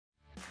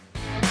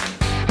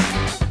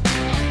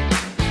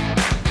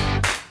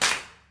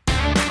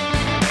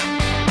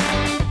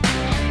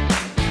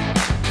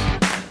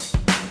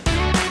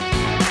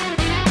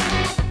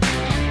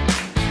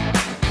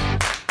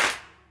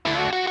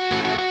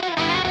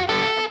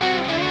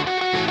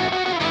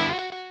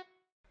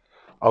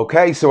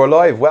Okay, so we're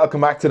live. Welcome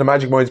back to the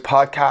Magicminds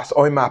podcast.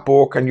 I'm Matt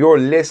Burke and you're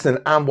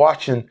listening and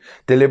watching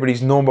the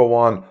Liberties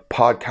 #1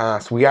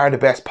 podcast. We are the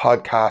best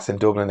podcast in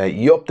Dublin now.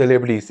 You up the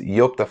Liberties,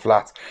 you up the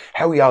flats.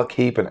 How are y'all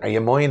keeping? Are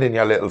you minding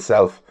your little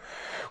self?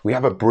 We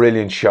have a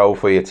brilliant show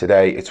for you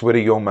today. It's with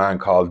a young man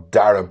called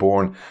Darragh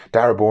Byrne.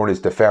 Darragh Byrne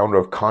is the founder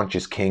of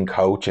Conscious King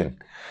Coaching.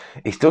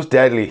 He's just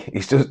deadly.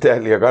 He's just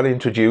deadly. I got to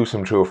introduce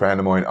him to a friend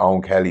of mine,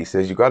 Owen Kelly. He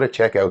says, you got to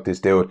check out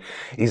this dude.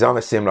 He's on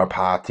a similar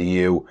path to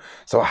you.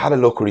 So I had a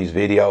look at his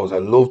videos. I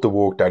loved the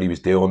work that he was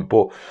doing.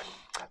 But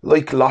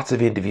like lots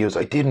of interviews,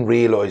 I didn't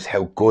realise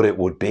how good it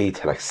would be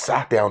till I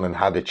sat down and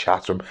had a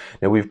chat to him.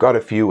 Now, we've got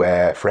a few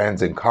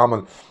friends in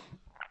common.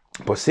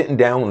 But sitting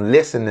down and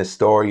listening to his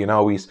story,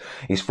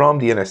 he's from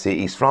the inner city,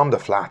 he's from the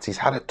flats, he's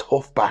had a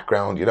tough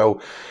background,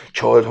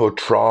 childhood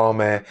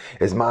trauma,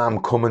 his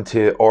mom coming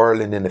to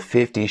Ireland in the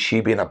 50s, she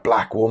being a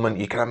black woman.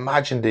 You can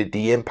imagine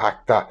the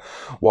impact that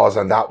was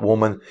on that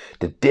woman,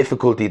 the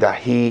difficulty that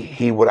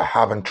he would have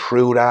having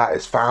through that,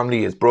 his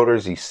family, his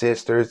brothers, his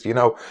sisters.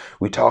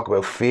 We talk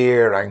about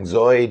fear,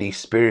 anxiety,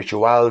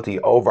 spirituality,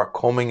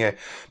 overcoming it,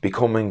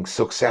 becoming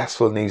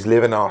successful, and he's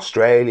living in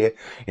Australia,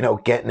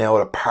 getting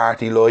out of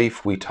party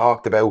life. We talked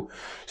about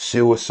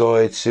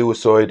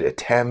suicide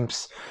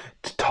attempts,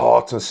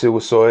 thoughts on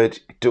suicide.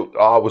 It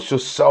was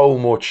just so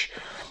much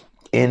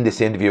in this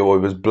interview. I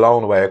was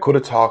blown away. I could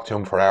have talked to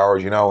him for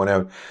hours,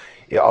 and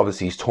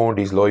obviously he's turned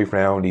his life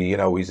around.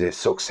 He's a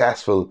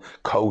successful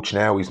coach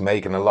now. He's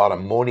making a lot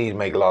of money, he's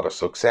making a lot of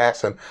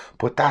success,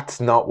 but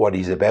that's not what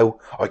he's about.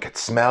 I could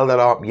smell that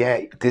up.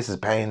 Yeah, this is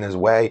paying his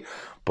way.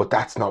 But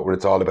that's not what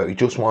it's all about. He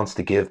just wants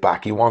to give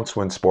back. He wants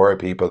to inspire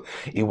people.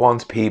 He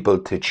wants people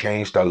to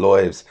change their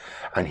lives.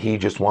 And he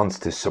just wants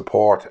to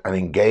support and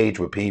engage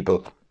with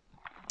people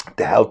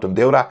to help them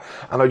do that.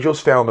 And I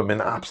just found him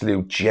an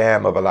absolute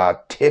gem of a lad.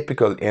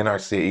 Typical inner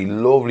city,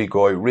 lovely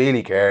guy,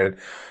 really caring.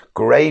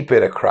 Great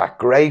bit of crack,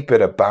 great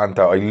bit of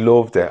banter. I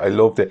loved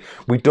it.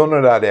 We done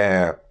it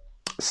at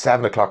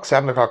 7 o'clock.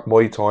 7 o'clock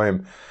my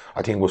time.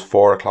 I think it was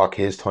 4 o'clock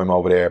his time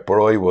over there,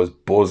 but I was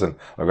buzzing.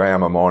 Like, I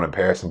am a morning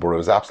person, but I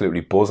was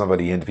absolutely buzzing for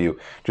the interview.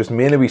 Just the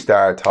minute we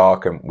started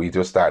talking, we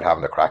just started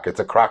having a crack.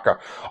 It's a cracker.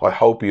 I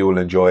hope you will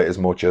enjoy it as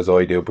much as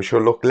I do. But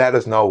sure, look, let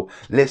us know.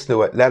 Listen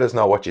to it. Let us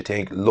know what you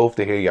think. Love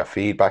to hear your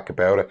feedback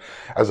about it.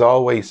 As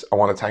always, I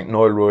want to thank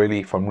Noel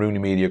Riley from Rooney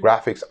Media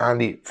Graphics,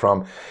 Andy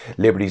from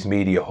Liberties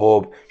Media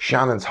Hub,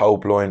 Shannon's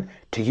Hope Line.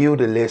 To you,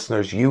 the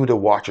listeners, you, the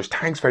watchers,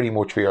 thanks very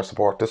much for your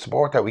support. The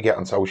support that we get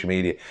on social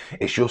media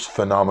is just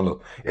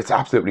phenomenal. It's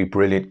absolutely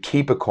brilliant.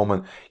 Keep it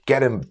coming.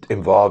 Get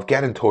involved.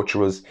 Get in touch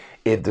with us.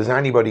 If there's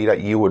anybody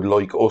that you would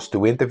like us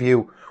to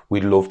interview,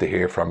 we'd love to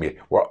hear from you.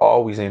 We're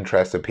always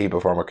interested in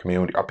people from our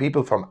community, or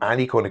people from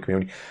any kind of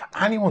community.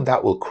 Anyone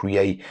that will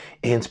create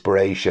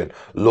inspiration,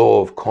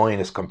 love,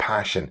 kindness,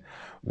 compassion.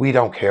 We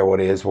don't care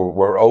what it is.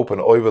 We're open.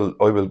 I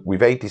will.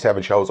 We've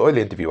 87 shows. I'll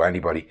interview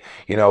anybody.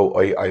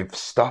 I've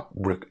stopped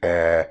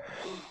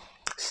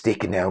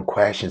sticking down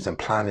questions and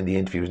planning the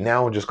interviews.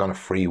 Now I'm just going to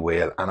free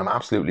will, and I'm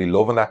absolutely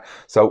loving that.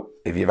 So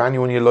if you have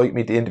anyone you'd like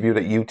me to interview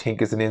that you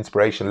think is an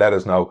inspiration, let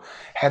us know.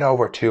 Head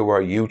over to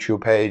our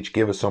YouTube page,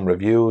 give us some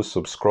reviews,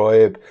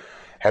 subscribe.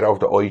 Head over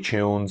to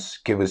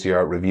iTunes, give us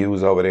your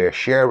reviews over there,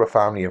 share with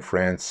family and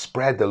friends,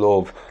 spread the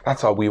love.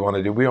 That's all we want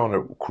to do. We want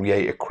to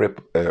create a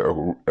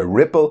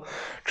ripple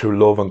through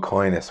love and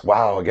kindness.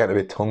 Wow, I'm getting a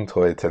bit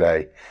tongue-tied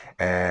today.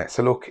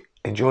 So look,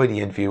 enjoy the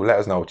interview. Let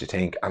us know what you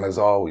think. And as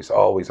always,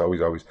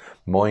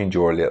 mind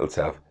your little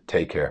self.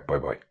 Take care.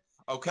 Bye-bye.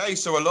 Okay,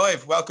 so we're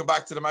live. Welcome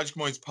back to the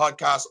Magicminds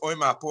podcast. I'm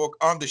Matt Burke.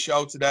 On the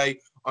show today,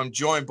 I'm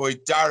joined by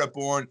Darragh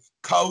Byrne,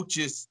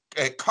 Conscious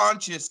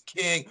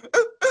King.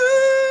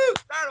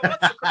 Darragh,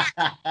 what's the crack?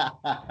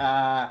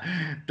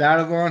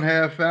 Darragh Byrne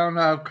here,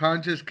 founder of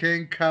Conscious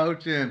King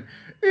Coaching.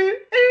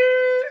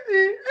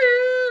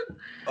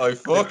 I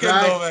fucking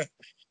love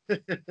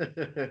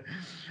it.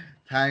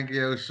 Thank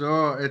you.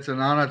 So it's an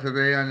honor to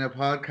be on your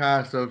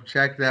podcast. I've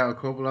checked out a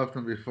couple of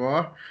them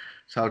before.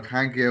 So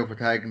thank you for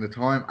taking the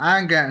time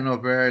and getting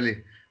up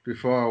early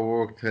before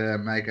work to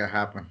make it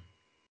happen.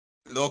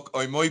 Look,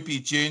 I might be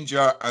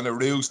ginger and a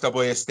rooster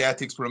by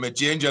aesthetics, but I'm a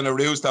ginger and a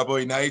rooster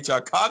by nature.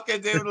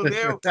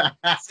 Cock-a-doodle-doo.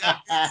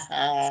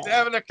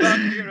 7 o'clock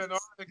here in Ireland.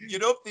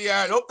 Get up the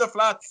yard, up the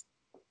flats.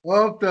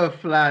 Up the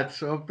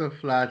flats.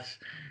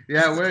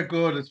 Yeah, we're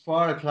good. It's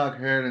 4 o'clock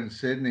here in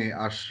Sydney,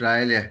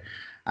 Australia.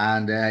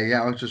 And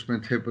I've just been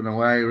tipping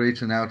away,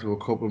 reaching out to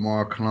a couple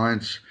more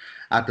clients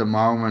at the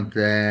moment.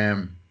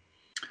 I'm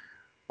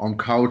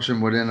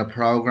coaching within a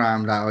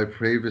program that I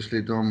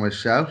previously done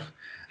myself,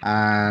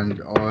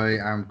 and I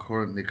am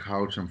currently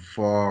coaching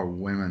 4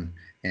 women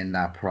in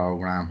that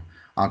program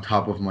on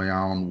top of my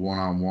own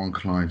one-on-one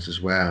clients as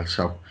well.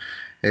 So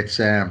it's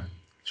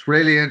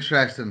really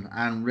interesting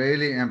and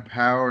really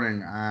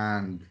empowering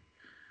and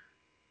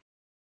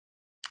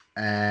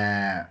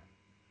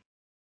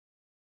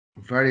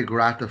very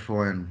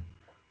gratifying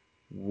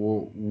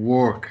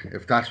work,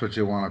 if that's what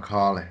you want to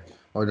call it.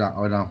 I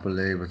don't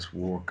believe it's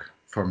work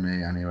for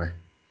me anyway.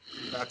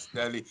 That's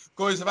deadly.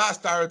 Guys, I've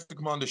asked Darragh to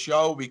come on the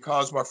show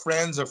because we're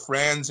friends of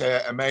friends.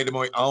 A mate of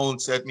my own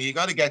said to me, you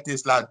got to get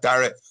this lad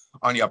Darragh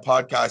on your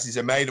podcast. He's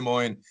a mate of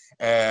mine.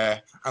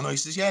 And I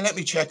says, yeah, let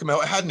me check him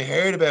out. I hadn't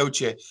heard about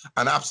you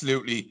and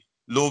absolutely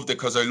loved it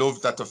because I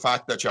loved that the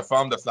fact that you're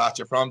from the flats,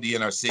 you're from the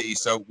inner city.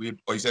 So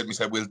I said,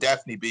 we'll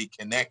definitely be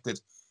connected.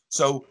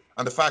 So,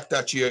 and the fact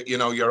that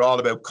you're all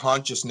about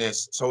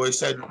consciousness. So I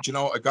said,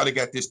 I got to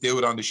get this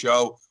dude on the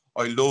show.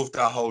 I loved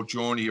that whole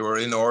journey. You were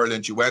in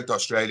Ireland, you went to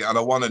Australia, and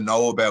I want to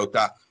know about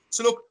that.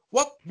 So look,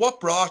 what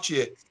brought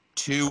you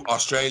to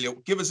Australia?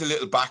 Give us a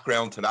little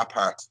background to that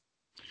part.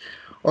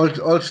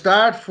 I'll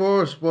start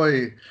first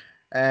by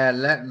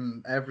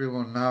letting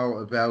everyone know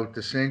about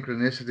the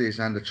synchronicities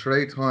and the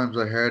 3 times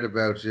I heard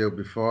about you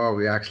before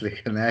we actually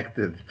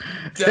connected.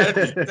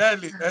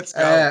 Deadly. Let's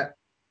go.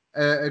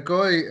 A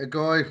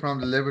guy from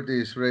the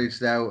Liberties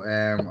reached out.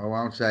 I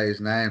won't say his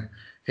name.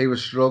 He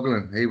was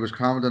struggling. He was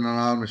commenting on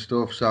all my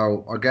stuff,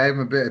 so I gave him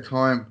a bit of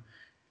time.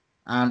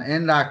 And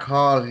in that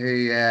call,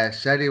 he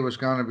said he was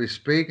going to be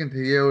speaking to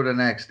you the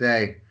next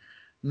day.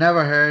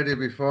 Never heard it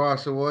before,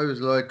 so I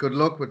was like, "Good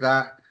luck with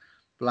that."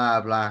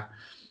 Blah blah.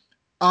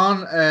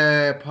 On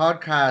a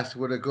podcast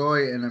with a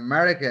guy in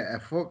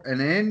America,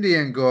 an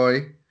Indian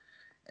guy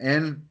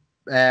in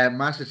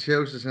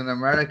Massachusetts in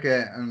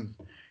America, and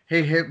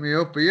he hit me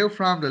up. Are you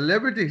from the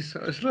Liberties?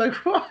 I was like,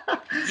 what? How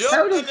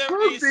Yup, the the fuck do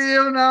Liberties.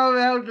 you know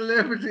about the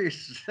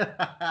Liberties?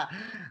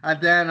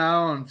 And then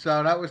on.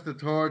 So that was the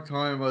 3rd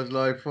time. I was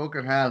like,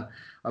 fucking hell,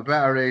 I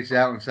better reach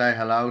out and say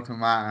hello to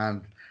Matt.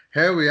 And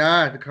here we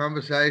are. The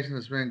conversation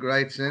has been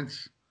great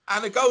since.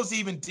 And it goes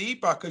even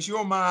deeper because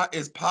your ma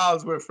is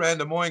pals with a friend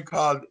of mine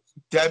called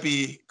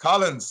Debbie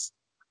Collins.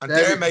 And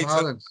their Debbie mates.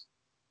 Collins.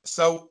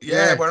 So,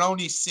 yeah, Yeah. we're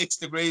only 6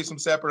 degrees from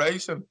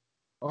separation.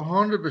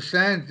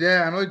 100%,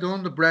 yeah, and I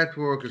done the breath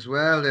work as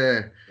well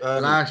there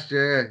last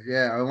year.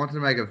 Yeah, I wanted to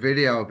make a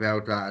video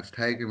about that. It's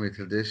taken me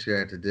till this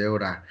year to do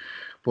that.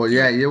 But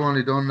Yeah. yeah, you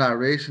only done that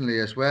recently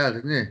as well,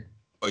 didn't you?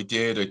 I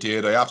did.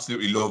 I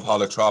absolutely love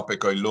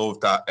holotropic. I love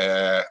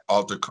that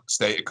altered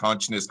state of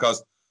consciousness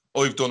because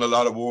I've done a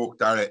lot of work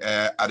there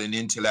at an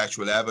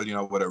intellectual level,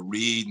 whether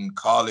reading,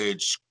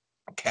 college,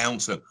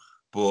 counseling.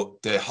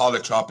 But the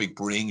holotropic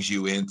brings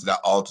you into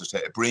that altered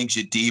state. It brings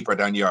you deeper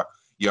than your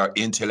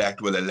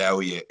intellect will allow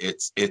you.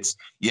 It's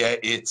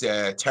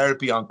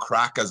therapy on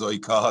crack, as I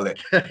call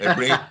it.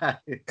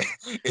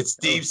 It's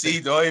deep sea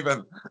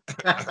diving.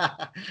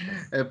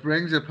 It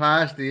brings it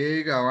past the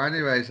ego,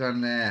 anyways,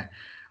 and I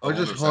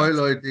just 100%.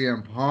 highlight the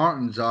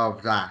importance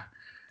of that.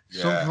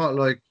 Yeah. Sometimes,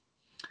 like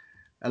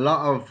a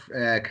lot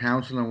of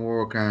counseling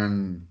work,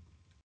 and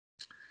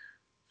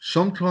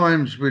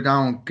sometimes we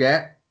don't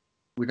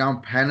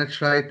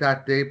penetrate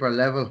that deeper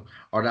level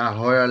or that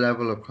higher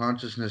level of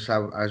consciousness,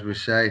 as we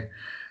say,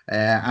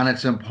 and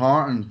it's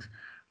important.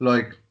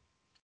 Like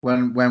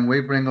when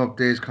we bring up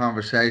this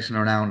conversation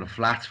around the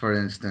flats, for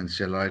instance,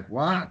 you're like,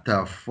 "What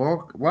the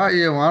fuck? What are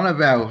you on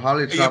about? Are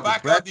you Holytropic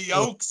back on breath?" the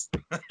yolks?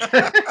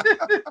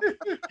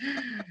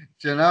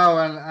 You know,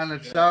 and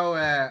it's Yeah. so.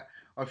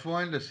 I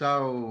find it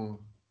so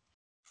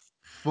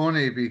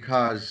funny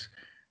because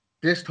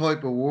this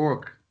type of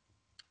work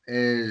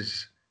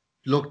is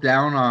looked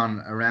down on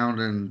around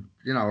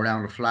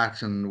the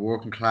flats, and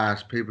working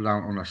class people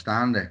don't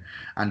understand it,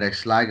 and they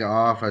slag it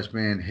off as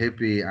being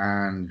hippie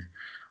and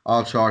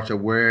all sorts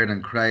of weird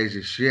and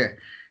crazy shit.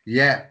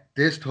 Yet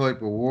this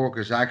type of work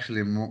is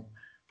actually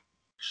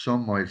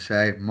some might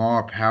say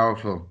more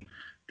powerful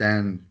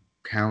than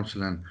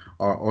counseling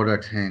or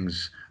other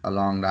things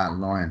along that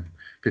line,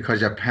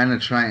 because you're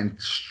penetrating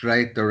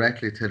straight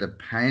directly to the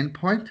pain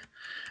point,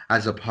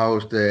 as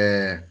opposed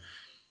to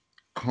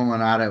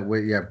coming at it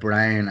with your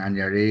brain and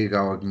your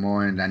egoic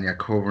mind, and you're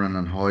covering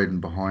and hiding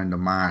behind the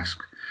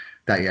mask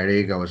that your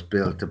ego has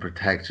built to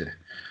protect you.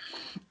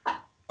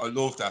 I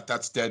love that.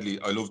 That's deadly.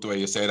 I love the way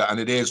you say that. And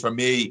it is, for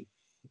me,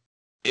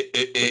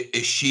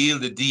 it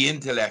shielded the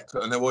intellect.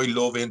 And I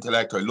love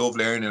intellect. I love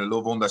learning. I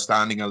love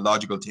understanding and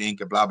logical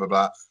thinking, blah, blah,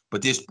 blah.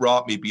 But this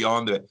brought me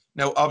beyond it.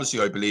 Now,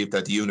 obviously, I believe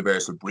that the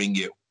universe will bring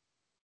you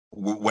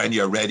when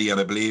you're ready. And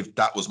I believe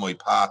that was my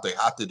path. I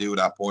had to do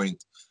that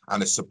point,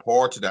 and I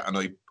supported it. And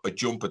I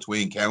jumped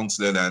between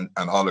counselling and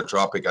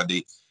holotropic, and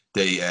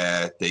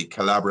they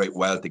collaborate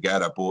well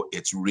together. But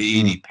it's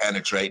really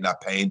penetrating that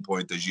pain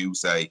point, as you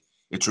say.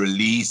 It's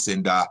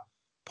releasing that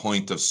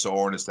point of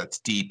soreness that's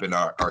deep in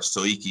our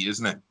psyche,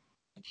 isn't it?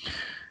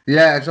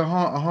 Yeah, it's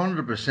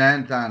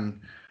 100%.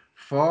 And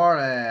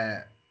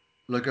for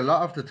like a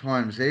lot of the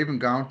times, even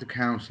going to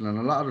counselling,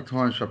 a lot of the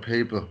times for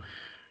people,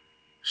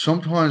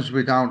 sometimes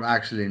we don't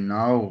actually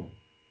know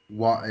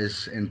what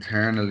is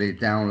internally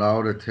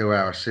downloaded to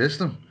our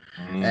system.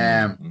 Mm,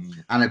 Um,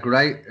 mm. and a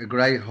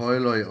great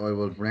highlight I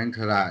will bring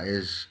to that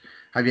is,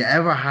 have you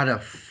ever had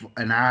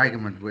an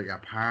argument with your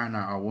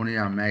partner or one of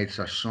your mates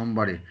or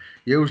somebody?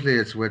 Usually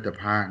it's with the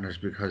partners,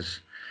 because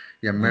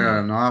you're Mm,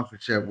 mirroring off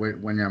each other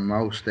when you're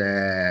most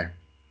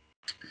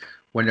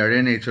when you're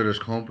in each other's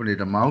company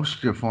the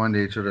most. You find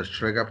each other's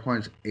trigger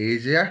points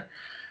easier.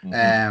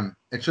 mm-hmm.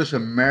 It's just a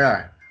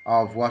mirror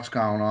of what's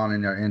going on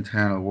in your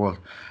internal world.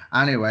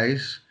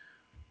 Anyways,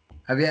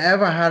 have you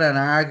ever had an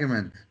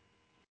argument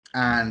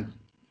and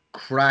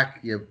crack,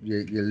 you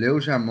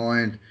lose your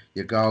mind,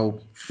 you go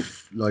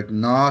like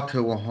 0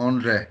 to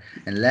 100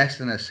 in less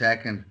than a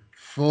second,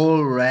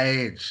 full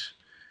rage,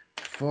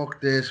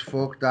 fuck this,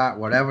 fuck that,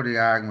 whatever the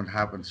argument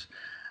happens,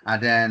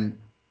 and then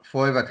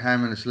 5 or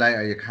 10 minutes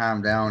later you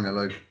calm down, you're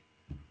like,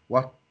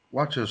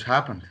 what just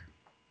happened?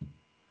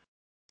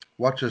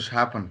 What just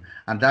happened?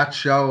 And that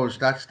shows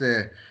that's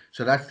the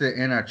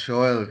inner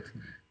child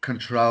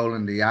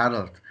controlling the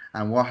adult.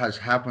 And what has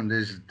happened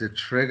is the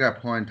trigger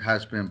point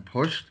has been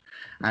pushed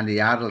and the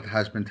adult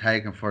has been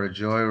taken for a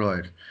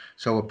joyride.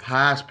 So a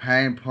past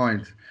pain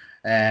point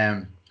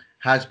um,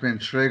 has been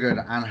triggered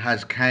and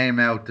has came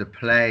out to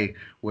play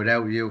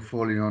without you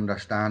fully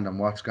understanding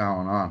what's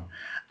going on.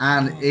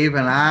 And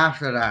even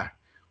after that,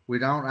 we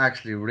don't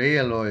actually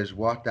realize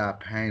what that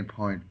pain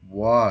point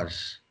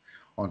was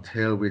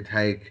until we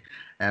take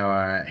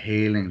our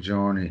healing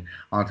journey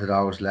onto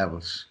those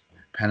levels,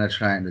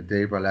 penetrating the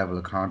deeper level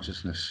of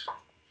consciousness.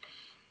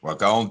 We're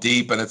going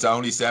deep, and it's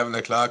only 7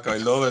 o'clock. I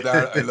love it,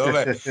 Darragh. I love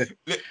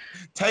it.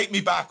 Take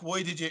me back.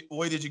 Why did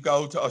you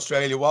go to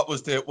Australia? What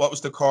was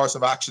the course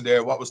of action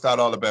there? What was that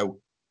all about?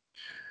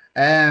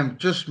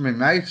 Just my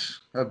mates,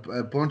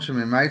 a bunch of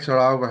my mates are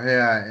over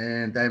here,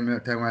 and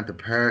they went to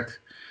Perth,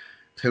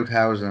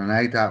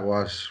 2008. That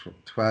was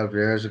 12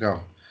 years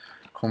ago,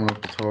 coming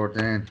up to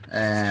 13.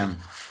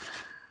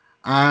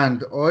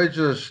 And I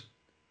just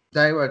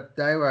they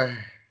were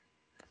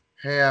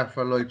here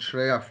for like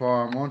 3 or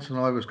 4 months, and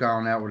I was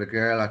going out with a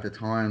girl at the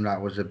time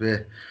that was a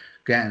bit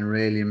getting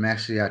really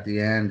messy at the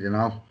end, you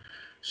know.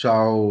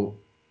 So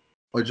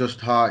I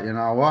just thought, you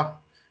know what,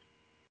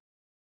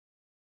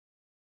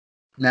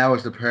 now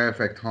is the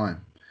perfect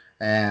time.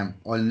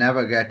 I'll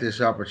never get this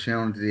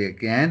opportunity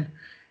again.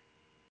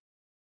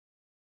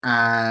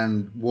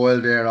 And while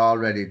they're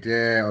already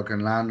there, I can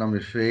land on my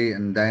feet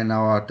and they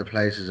know what the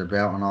place is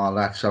about and all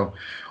that. So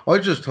I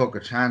just took a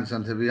chance.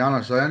 And to be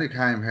honest, I only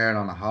came here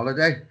on a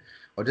holiday.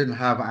 I didn't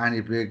have any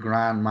big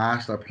grand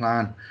master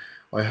plan.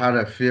 I had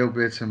a few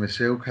bits in my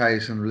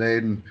suitcase and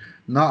laden,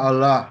 not a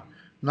lot,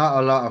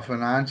 not a lot of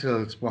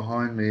financials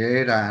behind me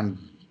either. And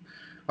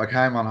I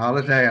came on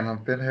holiday and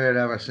I've been here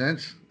ever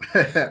since.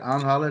 On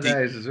The,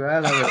 holidays as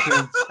well ever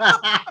since.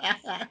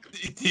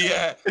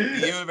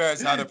 the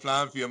universe had a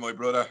plan for you, my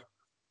brother.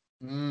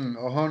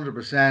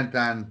 100%.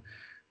 And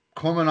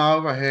coming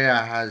over here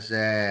has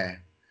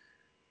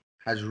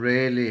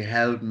really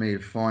helped me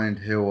find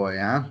who I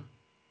am.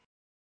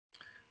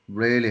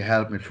 Really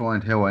helped me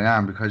find who I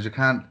am because you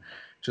can't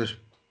just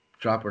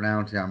drop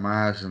around to your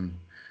ma's and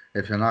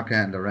if you're not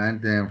getting the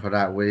rent in for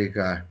that week,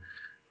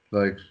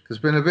 like there's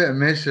been a bit of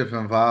mischief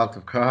involved,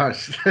 of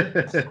course, from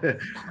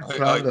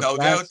the No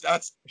doubt flats.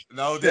 that's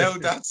no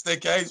doubt that's the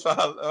case,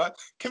 pal.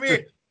 Come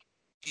here.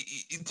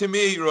 To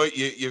me, right,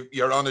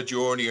 you're on a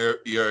journey.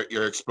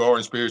 You're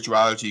exploring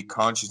spirituality,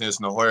 consciousness,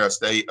 in a higher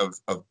state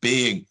of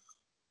being,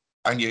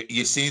 and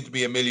you seem to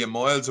be a million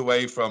miles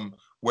away from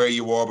where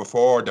you were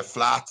before, the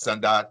flats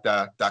and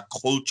that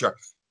culture.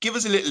 Give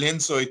us a little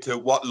insight to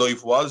what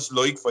life was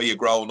like for you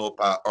growing up,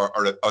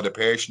 or the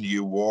person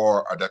you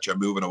were, or that you're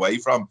moving away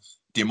from.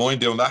 Do you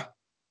mind doing that?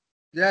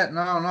 Yeah,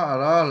 no, not at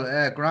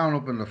all. Growing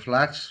up in the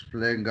flats,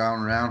 playing,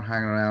 going around,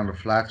 hanging around the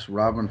flats,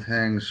 robbing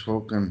things,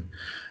 fucking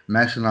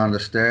messing on the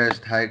stairs,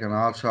 taking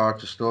all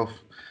sorts of stuff,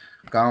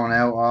 going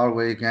out all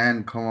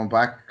weekend, coming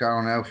back,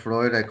 going out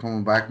Friday,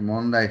 coming back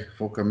Monday,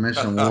 fucking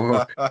missing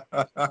work.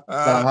 The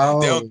down whole,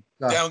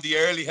 the, down the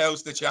early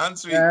house, the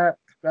chancery. yeah,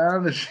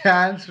 down the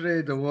Chancery,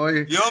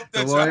 You up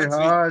The the White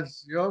chancery.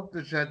 Horse, you up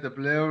the set the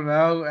Blue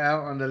now,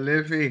 out on the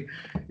Liffey.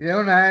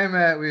 You name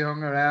it, we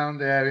hung around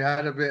there. We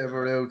had a bit of a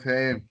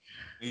routine.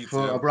 Me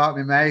For too. I brought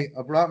my mate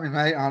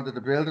onto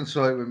the building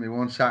site with me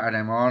one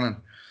Saturday morning.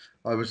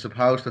 I was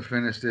supposed to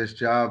finish this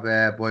job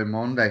by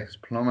Monday. It's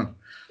plumbing.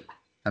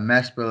 A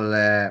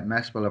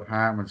Mespel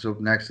Apartments up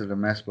next to the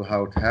Mespel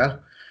Hotel,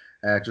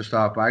 just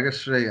off Baggot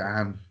Street.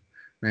 And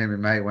me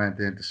and my mate went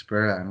into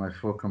Spirit and I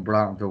fucking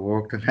brought him to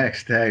work the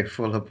next day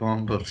full of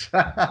bumbles.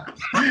 I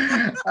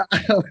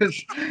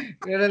was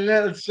in a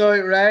little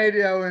site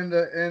radio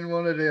in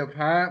one of the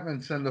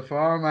apartments and the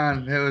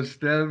foreman who was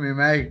still me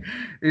mate.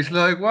 He's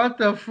like, what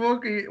the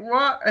fuck?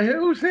 What?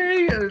 Who's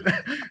he?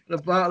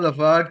 The bottle of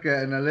vodka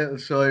and a little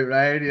site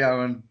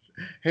radio and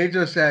he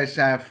just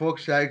saying,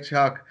 fuck's sake,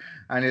 Chuck.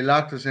 And he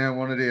locked us in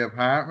one of the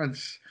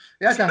apartments.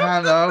 He had to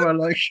hand over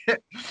like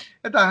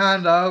had to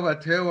hand over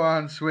 2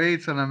 en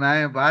suites and a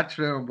main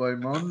bathroom by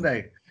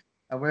Monday.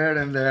 And we're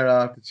in there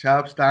off the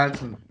chops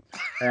dancing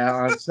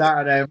on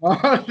Saturday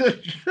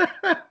morning.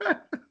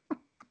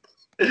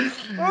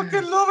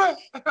 Fucking love it.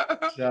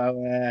 So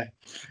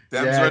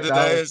Them's yeah, were the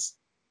that days.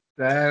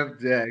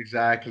 yeah,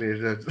 exactly.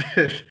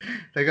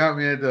 They got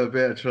me into a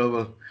bit of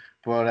trouble,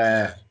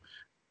 but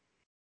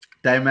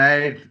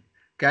they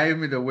gave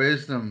me the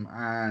wisdom,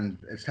 and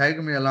it's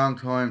taken me a long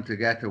time to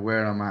get to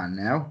where I'm at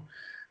now.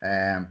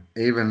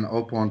 Even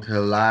up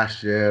until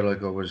last year,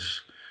 like I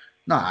was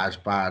not as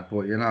bad,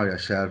 but you know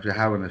yourself, you're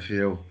having a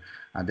few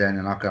and then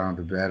you're not going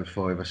to bed at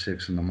 5 or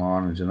 6 in the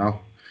morning, you know.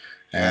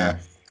 Yeah.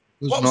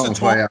 There's What was the nothing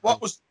for turn? you.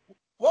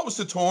 What was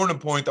the turning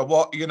point of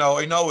what you know?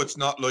 I know it's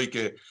not like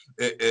a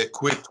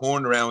quick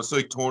turnaround. It's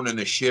like turning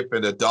a ship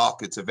in a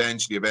dock. It's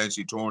eventually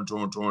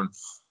turn.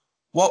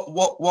 What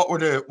were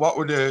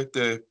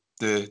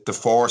the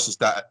forces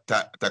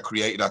that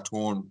created that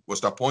turn?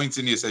 Was there points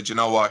in you said, you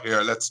know what,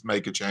 here, let's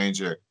make a change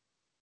here?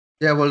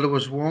 Yeah, well, there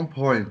was one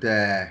point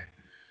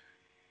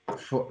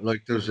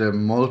like there's a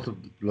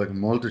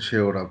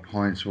multitude of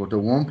points. But the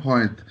one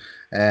point,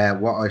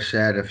 what I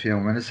said a few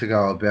minutes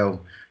ago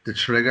about the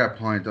trigger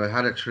point, I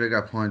had a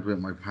trigger point with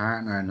my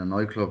partner in the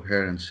nightclub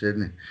here in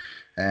Sydney.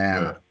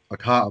 Yeah. I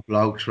thought a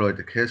bloke tried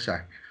to kiss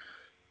her.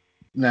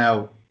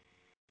 Now,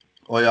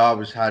 I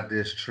always had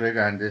this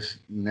trigger and this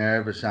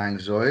nervous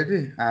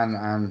anxiety,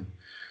 and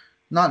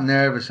not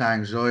nervous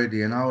anxiety,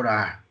 you know,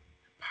 that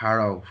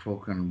paro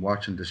fucking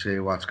watching to see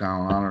what's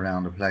going on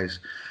around the place.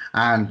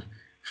 And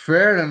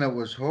fearing it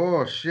was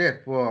horse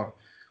shit, but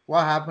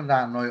what happened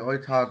that night, I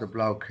thought the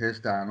bloke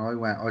kissed her, and I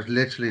was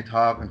literally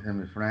talking to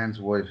my friend's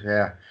wife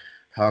here,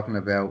 talking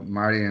about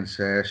marrying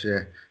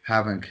Saoirse,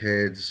 having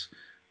kids,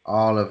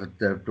 all of it,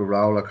 the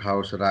roller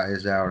coaster that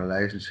is our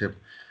relationship.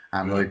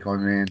 And Yeah. like, I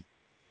mean,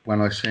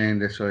 when I seen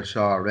this, I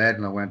saw red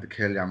and I went to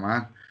kill your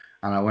man.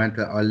 And I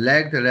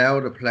legged it out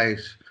of the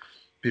place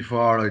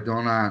before I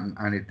done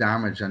any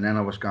damage, and then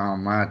I was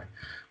going mad.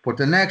 But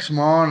the next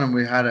morning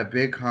we had a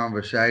big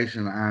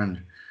conversation,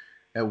 and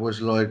it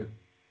was like,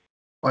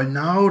 I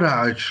know that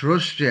I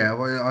trust you.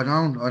 I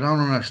don't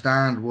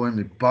understand why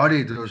my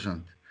body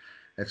doesn't.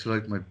 It's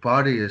like my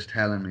body is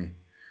telling me.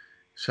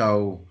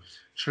 So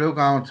through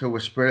going to a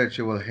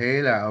spiritual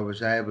healer, I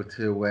was able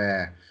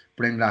to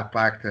bring that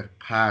back to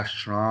past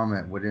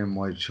trauma within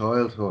my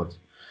childhood.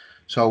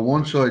 So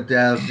once I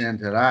delved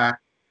into that,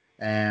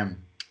 um,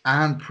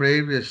 and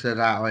previous to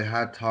that, I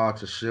had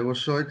thoughts of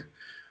suicide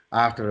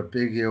after a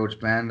big, huge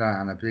bender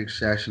and a big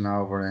session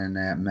over in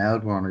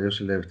Melbourne. I used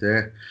to live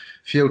there.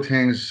 Few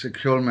things, a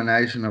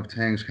culmination of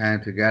things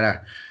came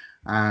together,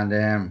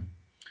 and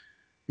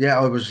yeah,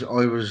 I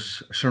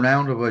was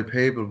surrounded by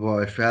people, but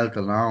I felt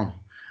alone,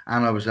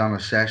 and I was on a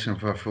session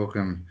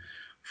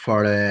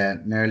for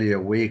nearly a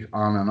week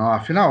on and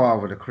off. You know,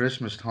 over the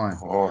Christmas time. Of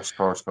course.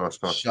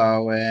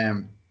 So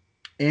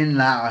in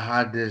that I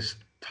had this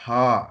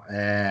thought,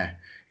 I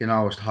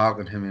was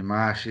talking to my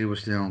ma, she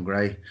was doing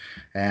great.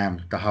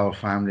 The whole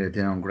family are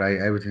doing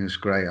great. Everything's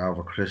great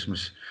over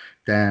Christmas.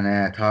 Then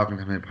talking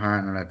to my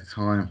partner at the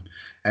time,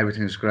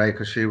 everything's great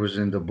because she was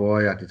in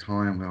Dubai at the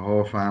time, the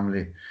whole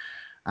family.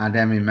 And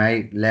then my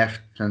mate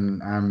left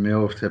and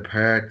moved to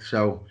Perth.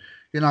 So,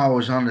 I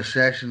was on the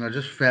session. I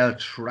just felt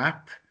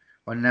trapped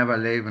on never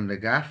leaving the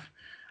gaff.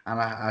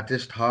 And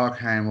this thought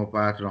came up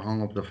after I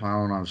hung up the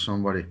phone on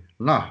somebody.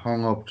 Not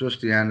hung up,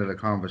 just the end of the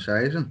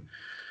conversation.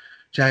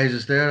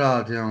 Jesus, they're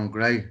all doing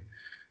great.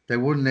 They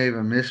wouldn't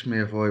even miss me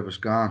if I was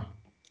gone.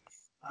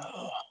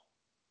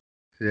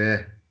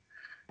 Yeah.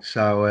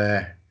 So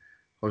I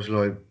was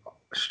like,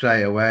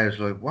 straight away, I was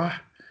like, what?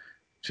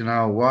 Do you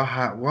know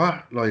what?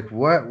 What? Like,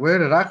 where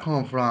did that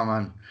come from?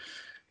 And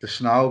the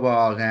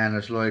snowball then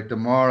is like, the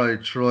more I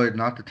tried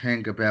not to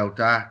think about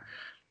that,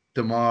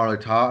 the more I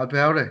thought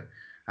about it,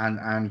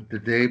 and the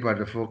deeper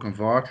the fucking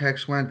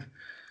vortex went.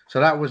 So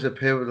that was a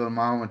pivotal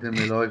moment in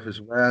my life as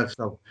well.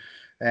 So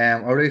I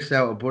reached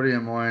out to a buddy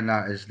of mine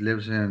that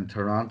lives in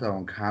Toronto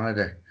in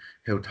Canada,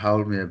 who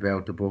told me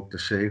about the book The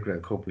Secret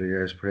a couple of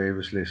years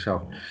previously.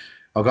 So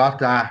I got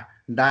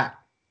that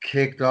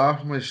kicked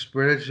off my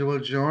spiritual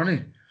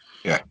journey.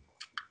 Yeah.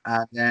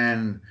 And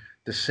then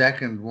the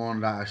second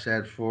one that I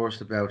said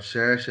first about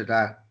Saoirse,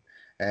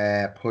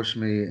 that pushed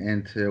me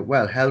into,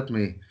 well, helped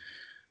me,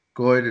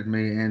 guided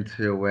me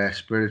into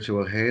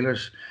spiritual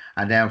healers.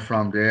 And then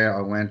from there,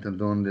 I went and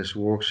done this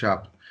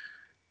workshop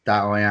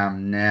that I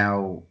am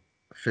now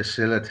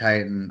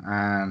facilitating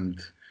and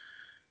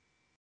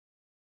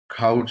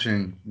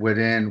coaching with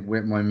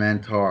my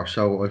mentor.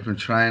 So I've been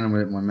training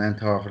with my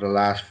mentor for the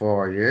last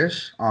 4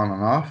 years, on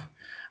and off,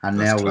 and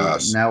That's now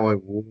class. I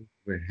work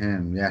with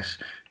him. Yes,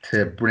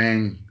 to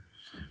bring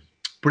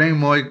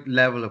my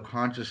level of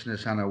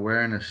consciousness and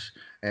awareness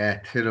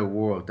to the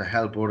world to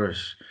help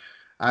others.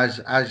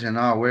 As you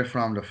know, we're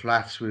from the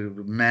flats. We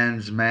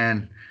men's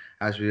men,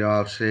 as we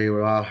all see.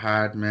 We're all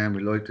hard men.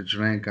 We like to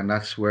drink, and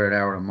that's where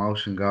our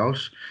emotion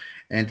goes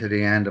into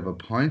the end of a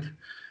point.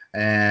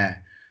 Uh,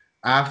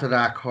 After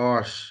that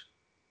course,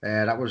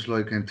 that was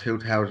like in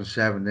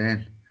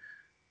 2017.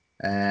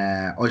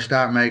 I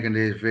started making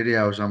these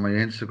videos on my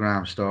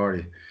Instagram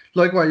story,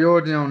 like what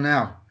you're doing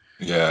now.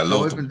 Yeah, I So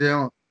love I've them. been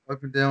doing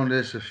I've been doing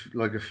this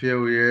like a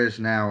few years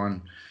now,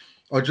 and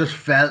I just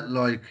felt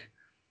like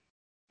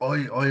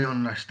I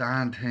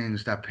understand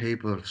things that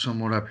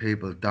some other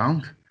people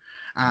don't.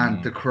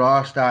 And to Mm.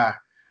 cross that,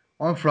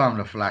 I'm from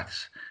the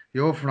flats.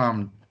 You're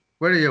from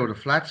where are you? The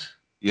flats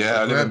Yeah,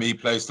 I as live in well. me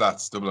place,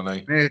 lads, Dublin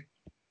A. Mate,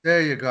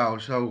 there you go.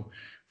 So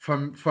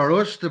for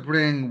us to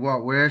bring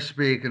what we're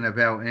speaking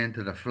about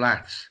into the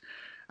flats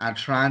and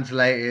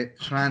translate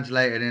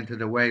it into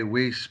the way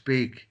we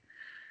speak,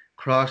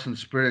 crossing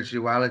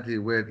spirituality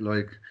with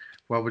like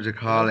what would you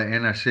call Yeah. it,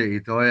 inner city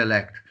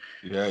dialect.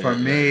 Yeah, For yeah,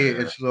 yeah, me,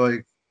 yeah, it's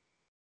like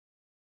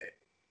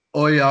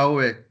I owe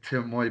it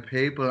to my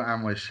people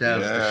and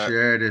myself to yeah.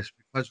 share this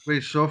because we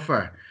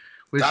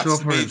That's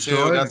suffer me in too.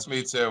 That's silence.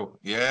 me too.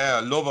 Yeah,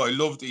 I love it. I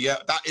love it. Yeah,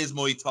 that is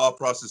my thought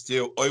process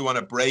too. I want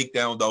to break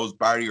down those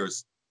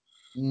barriers.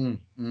 Mm,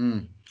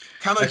 mm.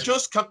 Can I It's,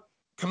 just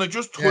can I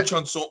just yeah, touch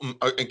on something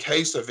in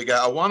case I forget?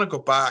 I want to go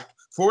back.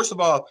 First of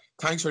all,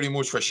 thanks very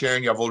much for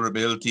sharing your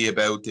vulnerability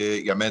about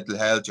your mental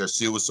health, your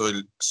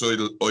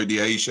suicidal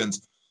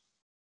ideations.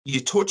 You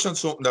touched on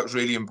something that was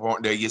really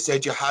important there. You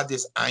said you had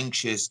this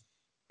anxious,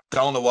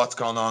 don't know what's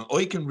going on.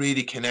 I can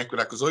really connect with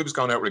that because I was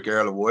going out with a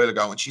girl a while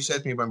ago and she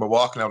said to me when we're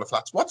walking out of the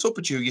flats, "What's up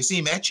with you? You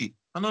seem etchy."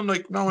 And I'm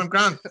like, "No, I'm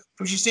grand."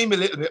 So she seemed a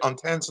little bit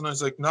untense and I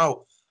was like,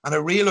 "No." And I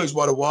realized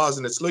what it was.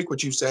 And it's like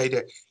what you say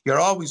that you're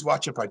always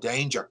watching for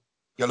danger.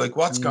 You're like,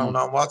 "What's going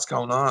mm. on? What's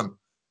going on?"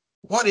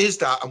 What is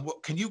that? And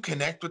what can you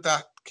connect with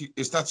that?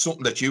 Is that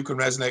something that you can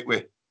resonate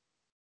with?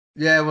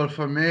 Yeah, well,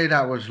 for me,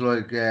 that was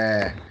like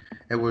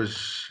it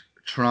was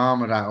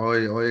trauma that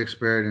I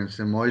experienced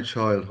in my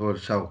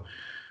childhood. So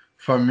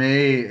for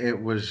me, it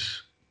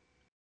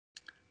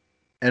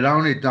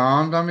only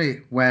dawned on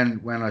me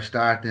when I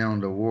started doing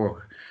the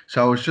work.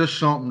 So it's just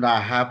something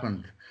that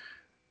happened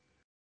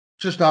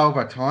just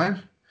over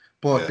time.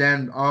 But Yeah.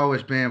 then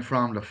always being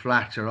from the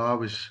flats, you're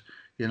always,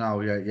 you're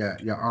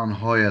on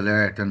high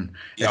alert, and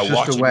it's You're just the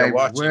watching, you're way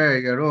watching. where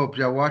you're up,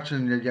 you're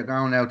watching, you're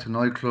going out to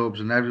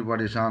nightclubs, and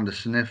everybody's on the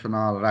sniff and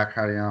all of that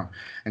carry on,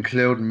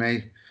 including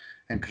me,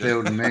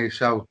 including me.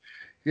 So,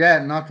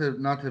 yeah, not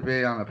to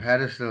be on a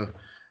pedestal,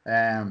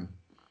 um,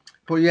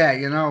 but yeah,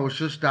 it's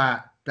just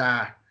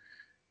that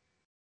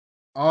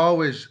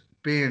always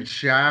being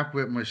sharp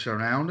with my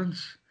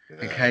surroundings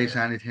in Yeah, case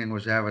yeah. anything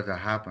was ever to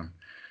happen.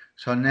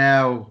 So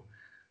now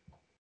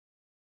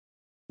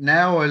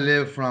I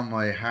live from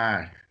my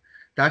heart.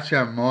 That's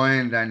your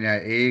mind and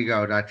your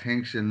ego that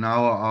thinks you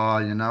know it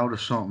all, you know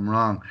there's something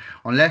wrong.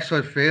 Unless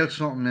I feel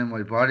something in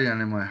my body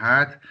and in my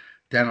heart,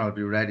 then I'll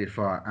be ready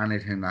for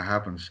anything that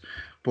happens.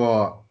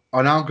 But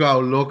I don't go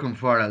looking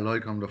for it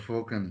like I'm the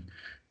fucking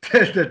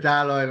the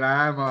Dalai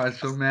Lama or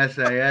some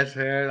SAS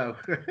hero.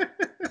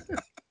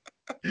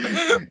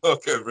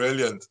 Okay,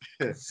 brilliant.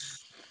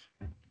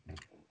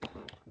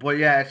 But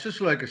yeah, it's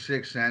just like a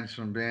sixth sense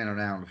from being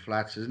around the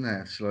flats, isn't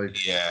it? It's like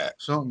Yeah.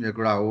 something you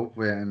grow up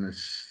with, and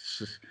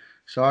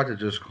sort of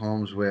just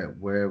comes with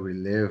where we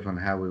live and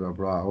how we were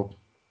brought up.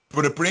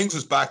 But it brings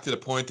us back to the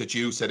point that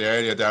you said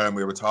earlier, Darren,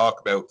 we were talking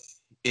about.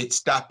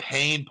 It's that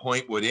pain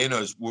point within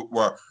us.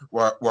 We're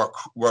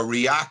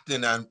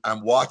reacting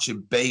and watching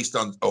based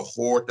on a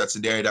hurt that's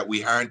in there that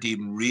we aren't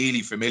even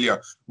really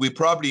familiar. We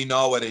probably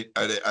know at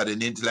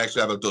an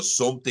intellectual level there's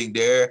something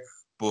there,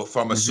 but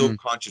from a Hmm.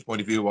 subconscious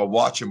point of view, we're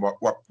watching,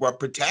 we're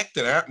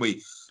protecting, aren't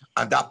we?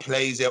 And that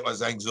plays out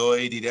as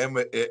anxiety. Then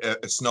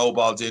it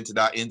snowballs into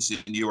that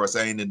incident you were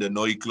saying in the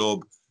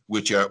nightclub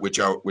with your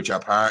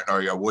partner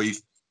or your wife,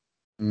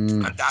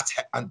 Mm.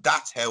 and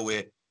that's how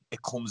it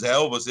comes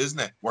out of us, isn't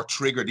it? We're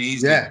triggered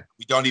easily. Yeah,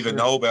 We don't even sure.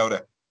 know about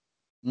it.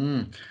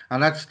 And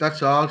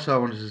that's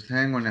also when it's a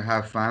thing when you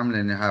have family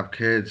and you have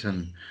kids,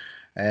 and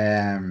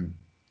um,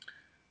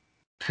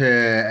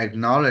 to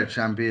acknowledge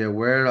and be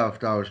aware of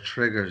those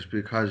triggers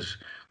because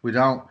we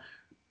don't.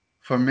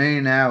 For me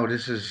now,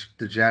 this is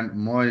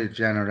my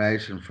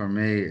generation. For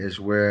me, is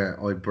where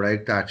I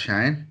break that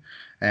chain,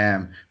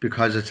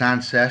 because it's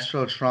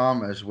ancestral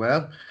trauma as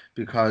well.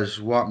 Because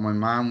what my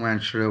mom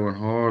went through in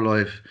her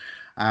life,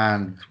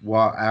 and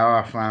what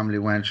our family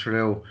went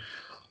through,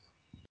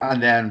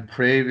 and then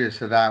previous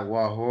to that,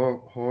 what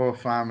her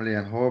family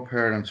and her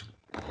parents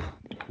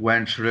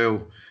went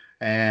through,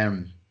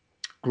 um,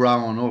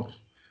 growing up.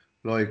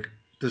 Like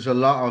there's a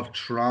lot of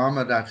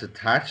trauma that's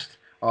attached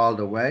all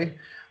the way,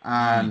 Mm.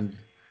 and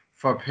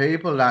for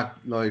people that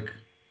like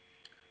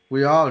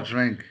we all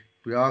drink,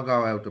 we all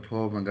go out the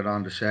pub and get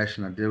on the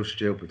session and do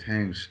stupid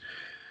things,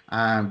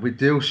 and we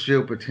do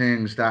stupid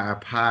things that are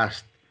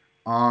passed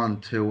on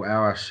to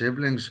our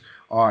siblings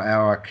or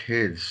our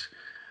kids,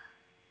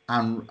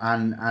 and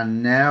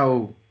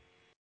now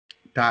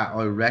that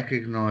I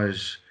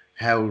recognise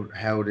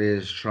how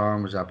these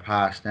traumas are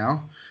passed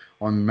down,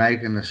 I'm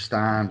making a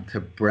stand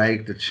to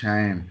break the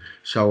chain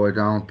so I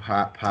don't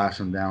pass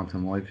them down to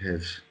my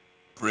kids.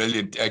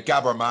 Brilliant.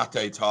 Gabor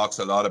Mate talks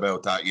a lot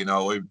about that. I'm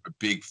a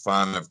big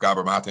fan of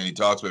Gabor Mate, and he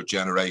talks about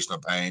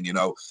generational pain.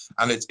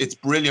 And it's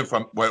brilliant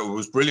it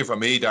was brilliant for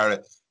me,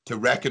 Darragh, to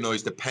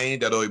recognise the pain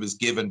that I was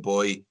given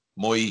by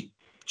my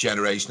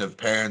generation of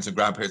parents and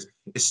grandparents.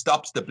 It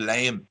stops the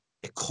blame.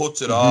 It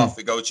cuts it Hmm. off.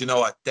 It goes, you know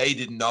what? They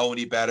didn't know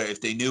any better.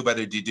 If they knew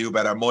better, they do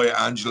better. Maya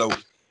Angelou.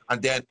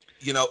 And then,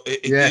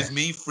 it gives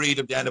me Yes.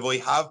 freedom then if I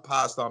have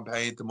passed on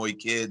pain to my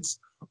kids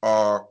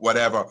or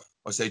whatever.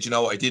 I said,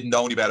 I didn't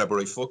know any better, but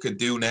I fucking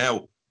do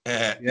now.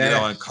 And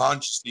Yes.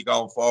 consciously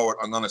going forward,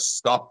 I'm going to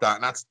stop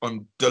that. And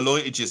I'm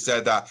delighted you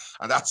said that.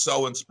 And that's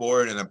so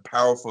inspiring and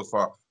powerful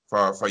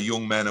for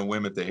young men and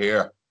women to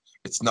hear.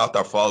 It's not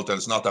their fault and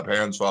it's not their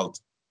parents' fault.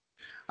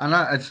 And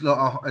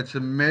it's a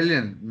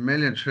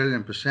million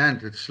trillion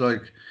percent. It's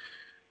like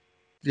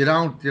you're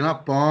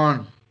not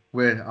born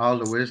with all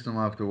the wisdom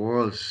of the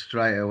world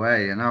straight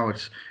away. You know,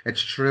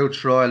 it's through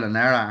trial and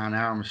error and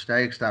our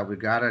mistakes that we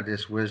gather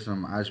this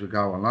wisdom as we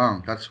go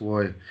along. That's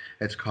why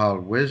it's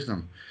called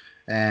wisdom.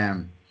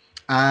 Um,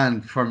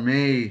 and for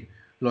me,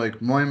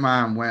 like my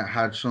mom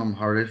had some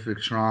horrific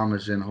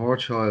traumas in her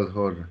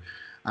childhood,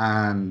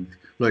 and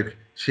like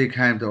she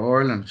came to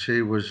Ireland.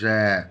 She was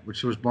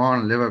born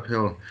in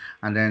Liverpool,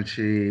 and then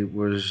she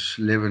was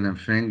living in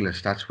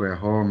Finglas. That's where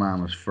her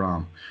mom was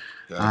from,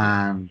 Deadly.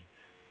 and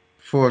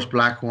first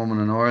black woman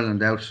in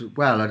Ireland out.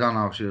 Well, I don't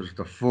know if she was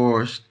the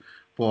first,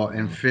 but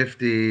in Mm.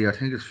 50, I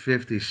think it's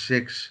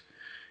 56,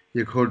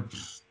 you could.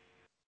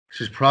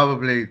 She's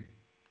probably,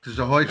 there's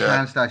a high Yeah.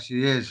 chance that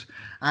she is.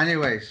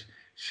 Anyways,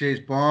 she's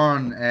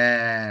born.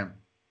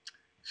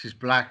 She's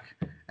black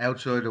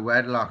outside the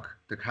wedlock,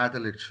 the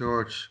Catholic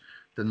Church,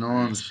 the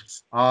nuns,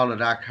 Jesus. all of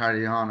that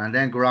carry on, and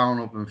then growing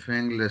up in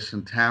Finglas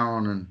and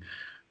town and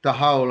the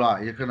whole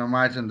lot. You can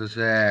imagine there's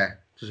a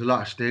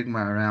lot of stigma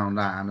around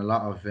that and a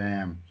lot of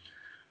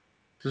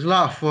there's a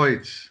lot of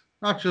fights,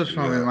 not just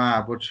from my Yeah.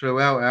 ma, but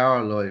throughout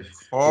our life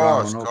Of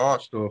course, growing up and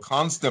God. stuff.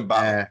 Constant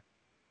battle. Uh,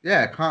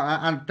 yeah,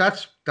 and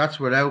that's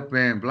without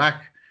being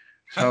black.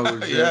 So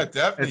Yeah, it's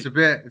definitely.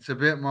 it's a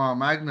bit more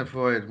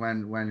magnified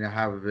when you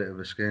have a bit of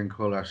a skin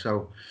color.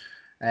 So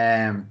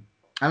um,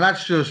 and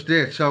that's just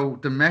it. So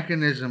the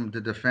mechanism,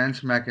 the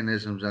defense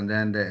mechanisms, and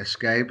then the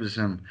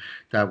escapism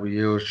that we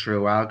use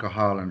through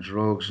alcohol and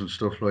drugs and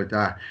stuff like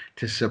that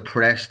to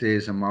suppress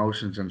these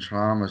emotions and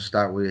traumas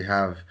that we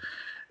have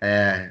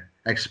uh,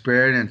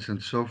 experienced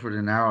and suffered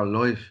in our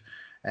life.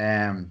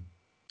 Um,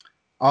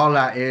 all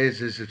that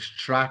is it's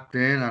trapped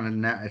in,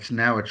 and it's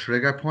now a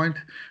trigger point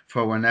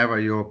for whenever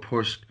you're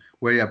pushed,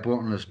 where your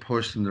button is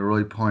pushed in the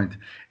right point.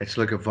 It's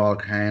like a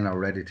volcano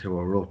ready to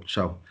erupt.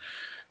 So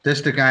this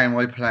is the game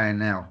I play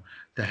now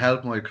to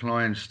help my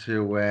clients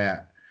to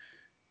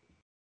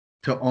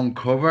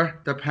uncover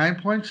the pain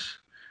points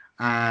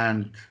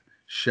and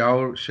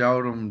show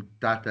them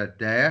that they're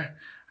there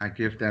and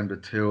give them the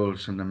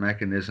tools and the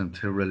mechanism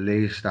to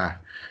release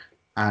that,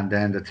 and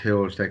then the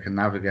tools they can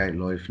navigate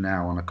life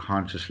now on a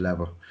conscious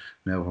level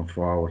moving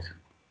forward.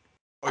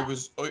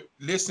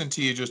 Listening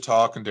to you just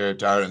talking there,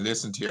 Darren,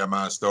 listening to your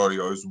man's story.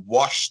 I was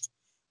washed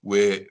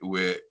with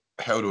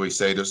how do I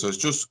say this?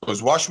 I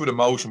was washed with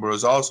emotion, but I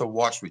was also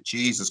washed with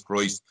Jesus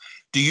Christ.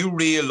 Do you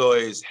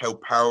realize how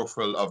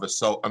powerful of a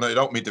soul? And I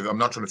don't mean to. I'm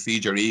not trying to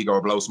feed your ego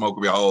or blow smoke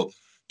up your hole.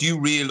 Do you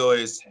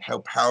realize how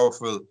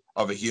powerful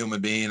of a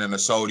human being and a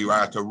soul you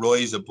are to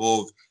rise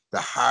above the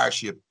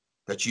hardship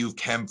that you've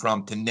come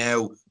from to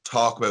now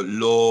talk about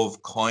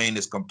love,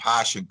 kindness,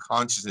 compassion,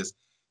 consciousness?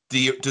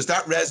 Does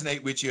that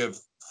resonate with you?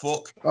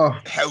 Fuck Oh,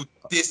 how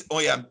this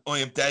I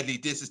am deadly.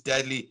 This is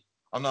deadly.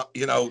 I'm not.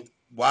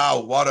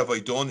 Wow. What have I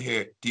done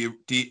here? Do you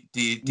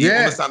yeah,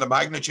 understand the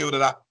magnitude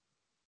of that?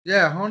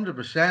 yeah,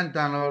 100%.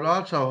 And I would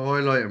also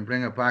highlight and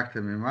bring it back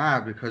to my ma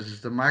because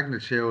it's the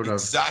magnitude of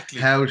Exactly.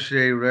 how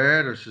she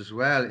reared us as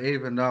well,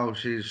 even though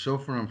she's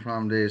suffering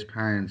from these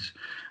pains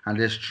and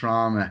this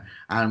trauma,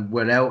 and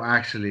without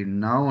actually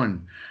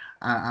knowing.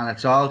 And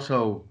it's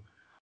also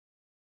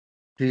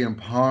the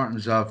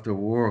importance of the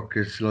work.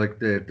 It's like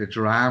the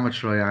drama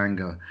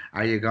triangle.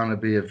 Are you going to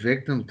be a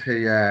victim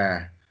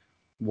to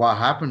what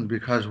happened?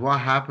 Because what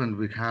happened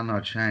we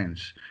cannot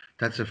change.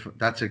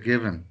 That's a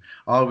given.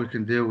 All we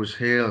can do is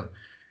heal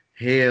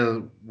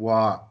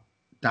what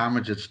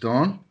damage it's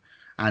done,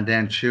 and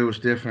then choose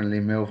differently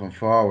moving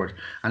forward.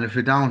 And if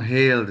we don't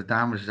heal the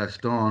damage that's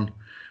done,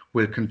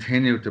 we'll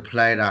continue to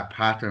play that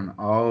pattern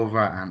over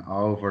and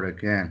over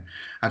again.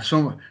 And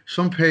some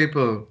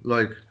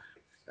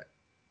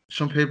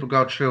people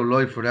go through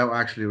life without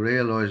actually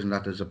realizing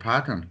that there's a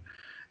pattern.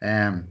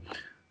 Um,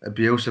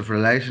 Abusive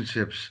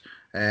relationships,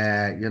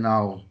 you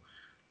know,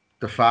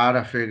 the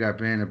father figure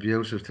being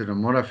abusive to the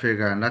mother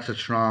figure, and that's a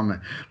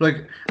trauma.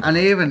 Like, and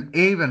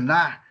even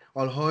that,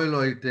 I'll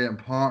highlight the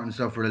importance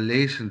of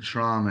releasing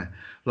trauma.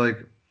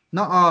 Like,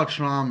 not all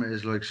trauma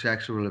is like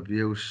sexual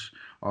abuse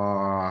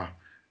or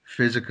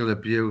physical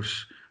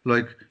abuse.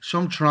 Like,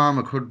 some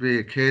trauma could be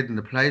a kid in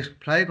the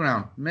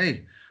playground,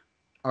 me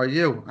or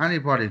you,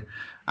 anybody,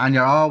 and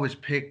you're always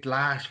picked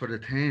last for the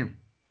team.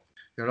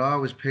 You're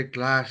always picked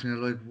last, and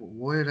you're like,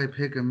 why are they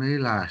picking me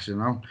last? You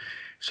know.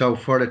 So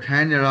for the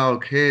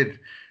 10-year-old kid,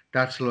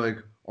 that's like,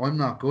 I'm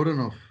not good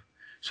enough.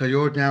 So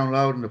you're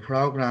downloading the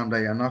program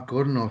that you're not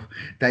good enough,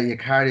 that you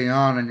carry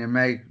on, and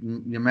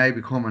you may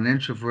become an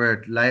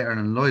introvert later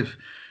in life.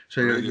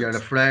 So you're Brilliant.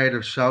 afraid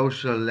of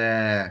social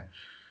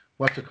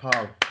what's it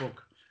called?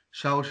 Fuck.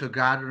 Social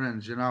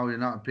gatherings, you know, you're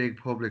not a big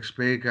public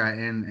speaker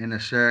in a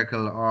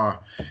circle, or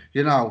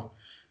you know,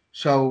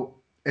 so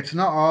it's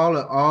not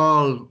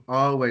all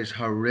always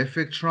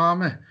horrific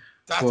trauma,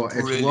 That's but it's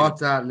what brilliant.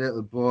 that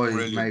little boy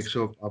Brilliant. makes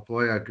up, a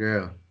boy or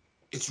girl.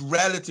 It's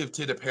relative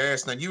to the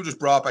person, and you just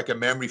brought back a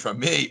memory from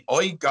me.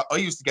 I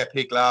used to get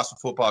picked last for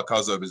football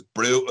because I was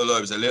brutal.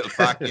 I was a little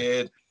fat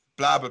kid,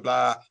 blah, blah,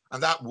 blah.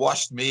 And that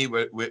washed me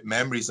with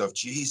memories of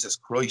Jesus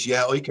Christ.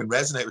 Yeah, I can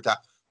resonate with that.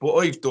 But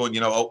I've done,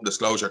 open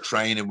disclosure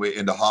training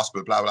in the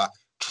hospital, blah, blah.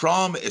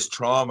 Trauma is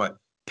trauma.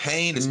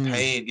 Pain is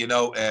pain,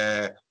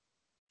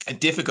 a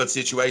difficult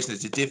situation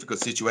is a difficult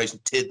situation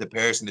to the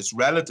person. It's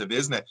relative,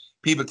 isn't it?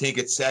 People think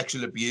it's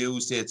sexual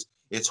abuse, it's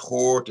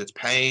hurt, it's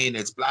pain,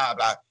 it's blah,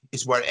 blah.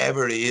 It's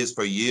wherever it is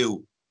for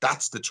you.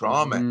 That's the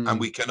trauma. And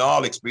we can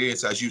all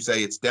experience, as you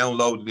say, it's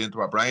downloaded into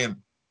our brain.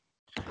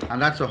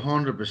 And that's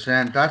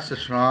 100%. That's the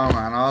trauma.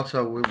 And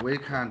also, we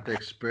can't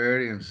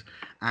experience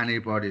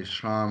anybody's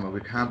trauma.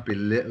 We can't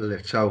belittle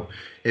it. So,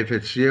 if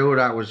it's you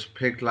that was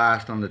picked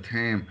last on the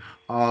team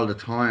all the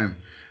time,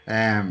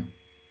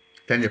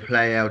 then you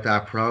play out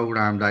that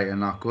program that you're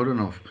not good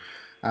enough.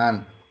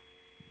 And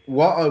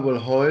what I will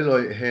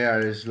highlight here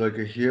is like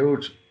a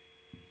huge,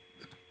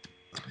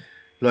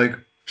 like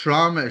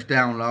trauma is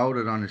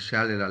downloaded on a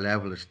cellular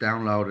level. It's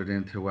downloaded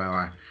into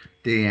our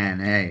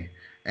DNA.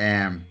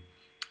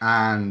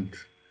 And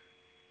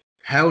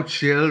how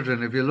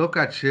children, if you look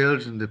at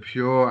children, the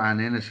pure and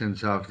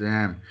innocence of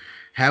them,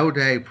 how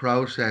they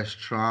process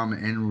trauma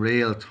in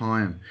real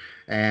time,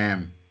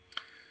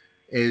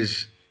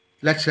 is,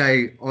 let's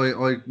say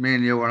me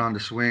and you were on the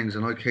swings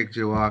and I kicked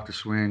you off the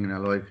swing and you're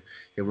like,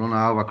 you run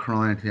over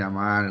crying to your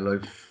man and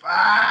like,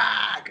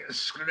 fuck,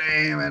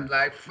 screaming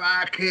like,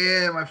 fuck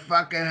him, I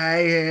fucking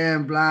hate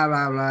him, blah,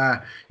 blah,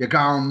 blah. You're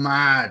going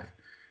mad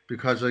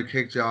because I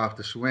kicked you off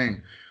the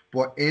swing.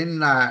 But in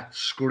that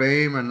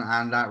screaming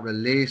and that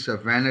release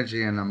of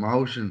energy and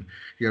emotion,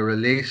 you're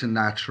releasing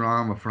that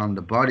trauma from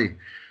the body.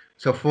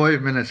 So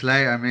 5 minutes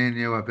later, me and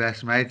you are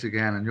best mates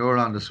again, and you're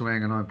on the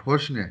swing and I'm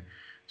pushing you.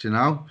 Do you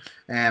know?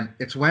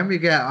 It's when we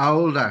get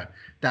older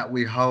that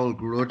we hold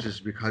grudges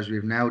because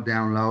we've now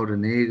downloaded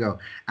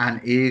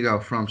an ego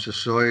from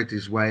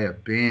society's way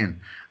of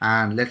being.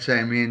 And let's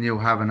say me and you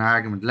have an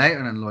argument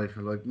later in life,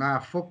 and like, nah,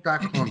 fuck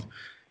that cunt.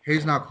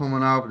 He's not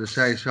coming over to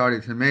say sorry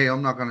to me.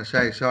 I'm not going to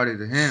say sorry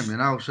to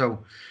him.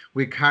 So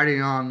we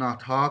carry on not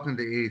talking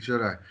to each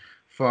other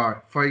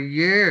for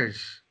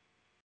years,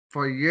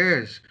 for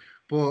years.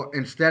 But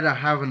instead of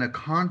having a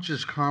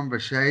conscious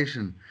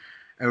conversation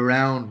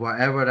around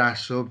whatever that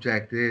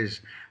subject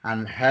is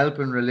and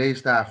helping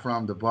release that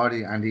from the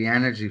body and the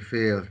energy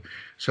field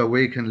so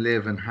we can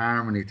live in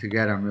harmony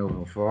together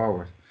moving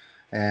forward.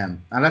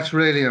 And that's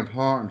really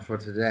important for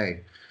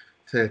today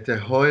to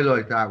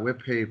highlight that with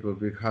people,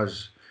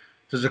 because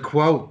there's a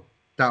quote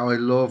that I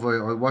love.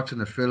 I watching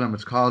the film.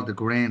 It's called The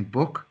Green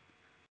Book.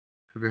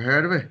 Have you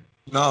heard of it?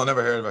 No,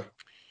 never heard of it.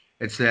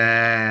 It's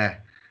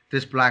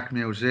this black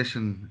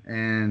musician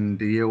in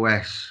the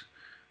US,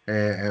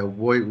 a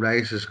white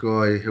racist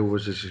guy who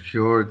was a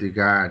security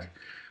guard,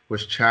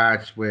 was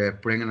charged with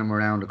bringing him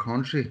around the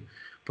country.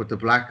 But the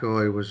black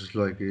guy was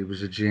like, he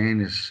was a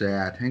genius.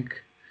 I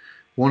think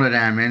one of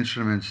them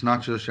instruments,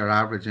 not just your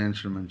average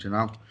instrument.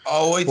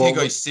 Oh, I think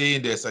I've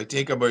seen this. I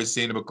think I might have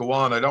seen it, but go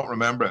on, I don't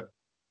remember it.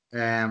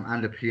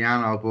 And the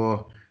piano,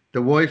 but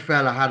the white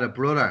fella had a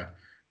brother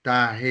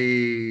that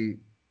he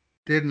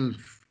didn't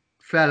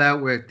fell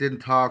out with, didn't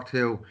talk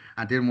to,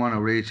 and didn't want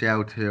to reach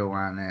out to.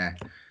 And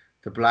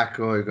the black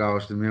guy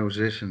goes, the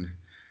musician.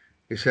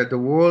 He said, the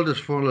world is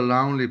full of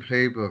lonely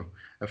people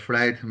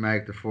afraid to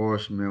make the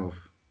first move.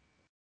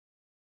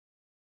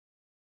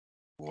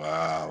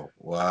 Wow,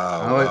 And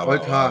wow, wow,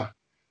 wow, wow.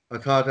 I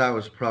thought that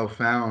was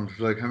profound.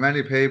 Like, how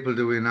many people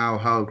do we now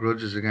hold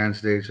grudges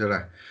against each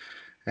other,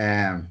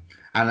 um,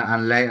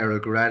 and later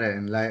regret it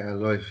in later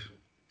life?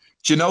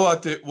 Do you know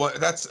what?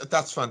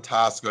 That's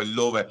fantastic. I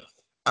love it.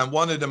 And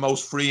one of the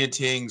most freeing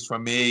things for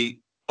me,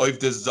 I've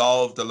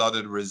dissolved a lot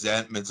of the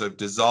resentments. I've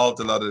dissolved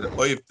a lot of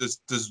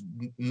there's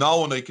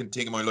no one I can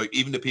think of in my life,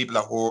 even the people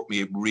that hurt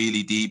me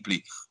really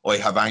deeply, I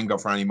have anger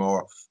for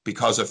anymore,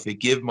 because I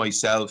forgive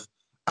myself,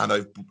 and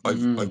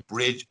I've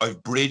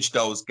bridged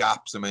those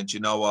gaps. I mean, you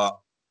know what?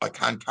 I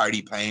can't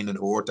carry pain and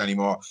hurt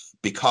anymore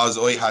because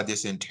I had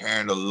this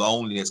internal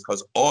loneliness,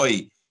 because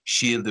I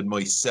shielded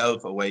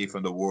myself away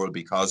from the world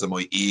because of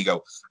my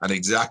ego, and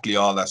exactly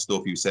all that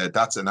stuff you said.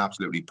 That's an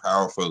absolutely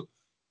powerful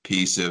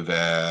piece of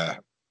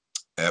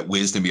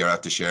wisdom you're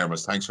at to share with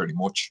us. Thanks very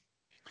much.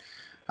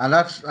 And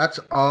that's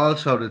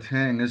also the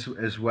thing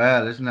as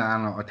well, isn't it?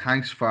 And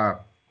thanks for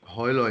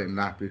highlighting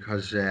that,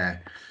 because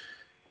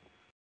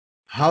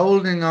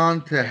holding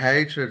on to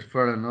hatred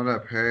for another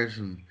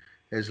person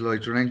is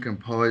like drinking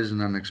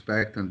poison and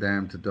expecting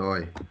them to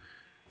die.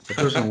 It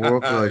doesn't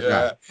work like Yeah,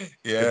 that. It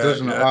yeah,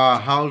 doesn't.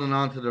 yeah. Holding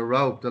on to the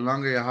rope. The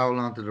longer you hold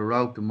on to the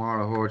rope, the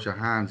more it hurts your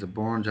hands. It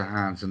burns your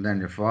hands, and then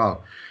you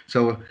fall.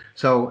 So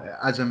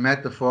as a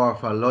metaphor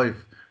for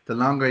life, the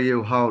longer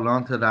you hold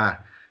on to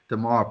that, the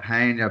more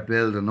pain you're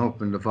building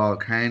up in the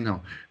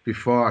volcano.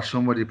 Before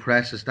somebody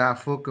presses that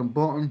fucking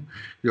button,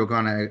 you're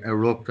gonna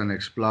erupt and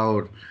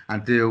explode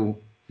and do.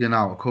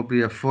 It could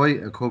be a fight,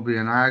 it could be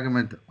an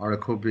argument, or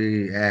it could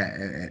be,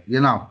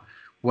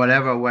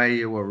 whatever way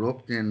you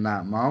erupt in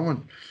that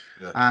moment.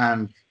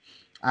 Yeah.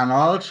 And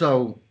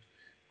also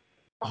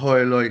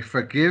highlight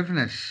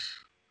forgiveness.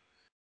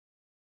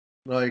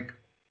 Like,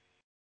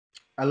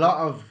 a lot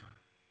of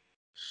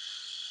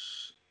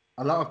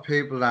a lot of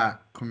people that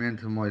come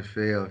into my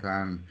field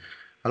and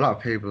a lot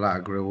of people that I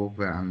grew up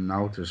with and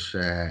notice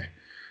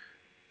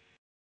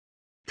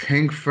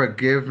think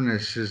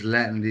forgiveness is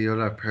letting the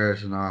other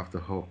person off the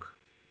hook,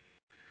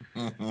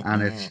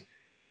 and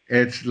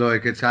it's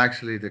like it's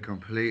actually the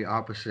complete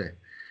opposite.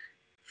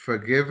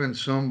 Forgiving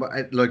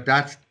somebody like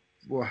that's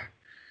wha-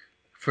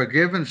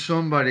 forgiving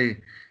somebody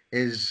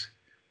is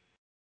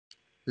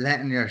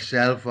letting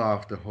yourself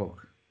off the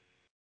hook.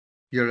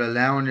 You're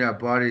allowing your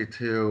body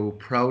to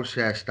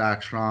process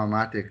that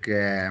traumatic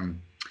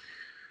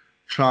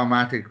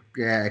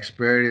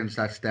experience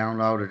that's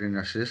downloaded in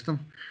your system.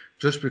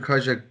 Just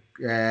because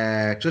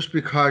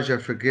you're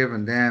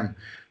forgiving them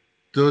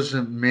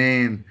doesn't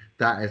mean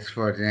that it's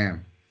for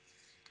them.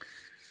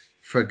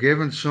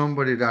 Forgiving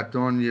somebody that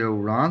done you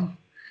wrong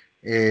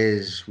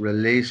is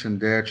releasing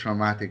their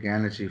traumatic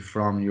energy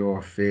from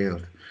your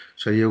field,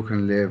 so you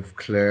can live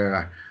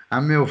clearer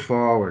and move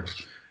forward.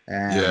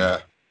 Um, Yeah.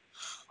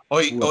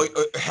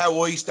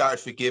 How I start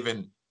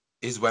forgiving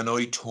is when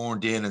I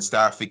turned in and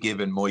start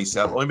forgiving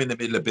myself. I'm in the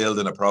middle of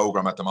building a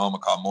program at the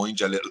moment called Mind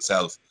Your Little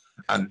Self,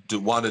 and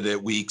one of the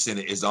weeks in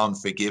it is on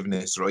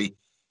forgiveness, right?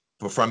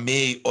 But for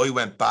me, I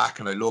went back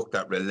and I looked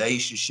at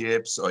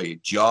relationships, I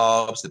had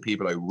jobs, the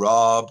people I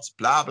robbed,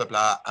 blah blah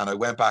blah, and I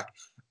went back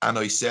and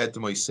I said to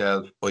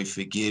myself, "I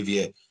forgive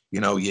you.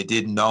 You know, you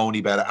didn't know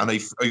any better," and I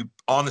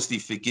honestly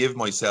forgive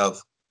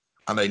myself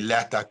and I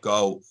let that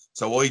go.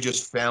 So I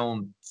just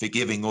found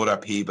forgiving other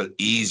people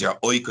easier.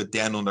 I could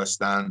then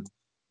understand,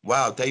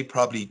 wow, they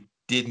probably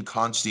didn't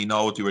consciously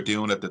know what they were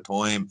doing at the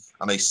time,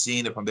 and I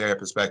seen it from their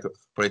perspective.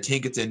 But I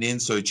think it's an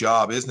inside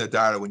job, isn't it,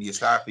 Darragh? When you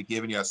start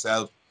forgiving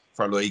yourself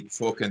for like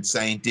fucking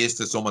saying this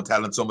to someone,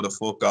 telling someone to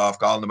fuck off,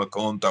 calling them a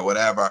cunt or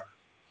whatever.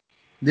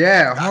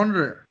 yeah, a That,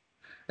 hundred.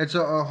 It's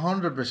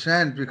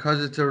 100%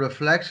 because it's a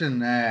reflection.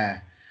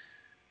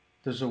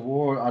 There's a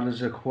word or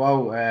there's a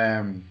quote.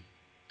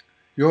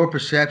 Your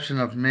perception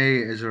of me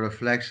is a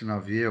reflection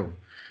of you.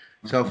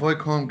 So if I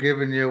come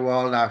giving you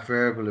all that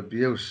verbal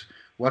abuse,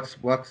 what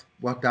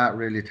that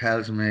really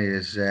tells me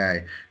is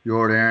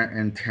you're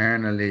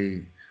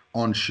internally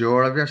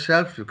unsure of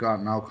yourself. You've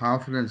got no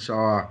confidence,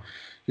 or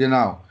you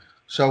know.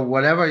 So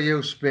whatever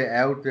you spit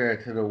out there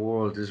to the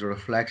world is a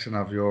reflection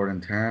of your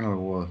internal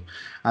world,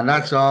 and yeah,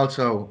 that's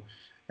also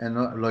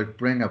and like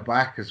bring it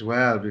back as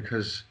well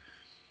because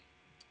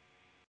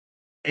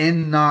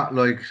in not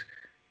like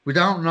we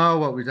don't know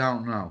what we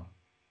don't know.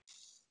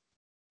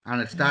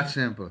 And it's that mm,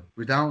 simple.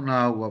 We don't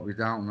know what we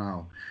don't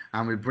know.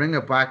 And we bring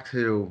it back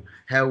to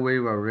how we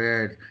were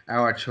reared,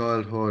 our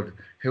childhood,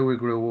 who we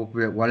grew up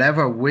with,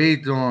 whatever we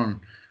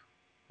done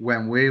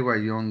when we were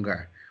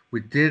younger.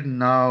 We didn't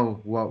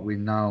know what we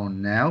know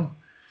now.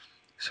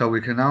 So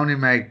we can only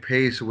make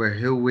peace with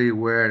who we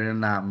were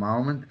in that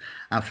moment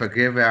and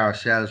forgive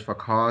ourselves for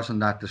causing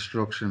that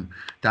destruction,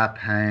 that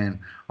pain,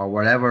 or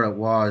whatever it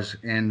was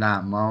in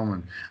that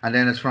moment. And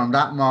then it's from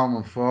that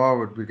moment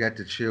forward we get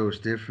to choose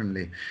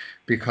differently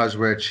because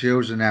we're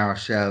choosing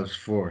ourselves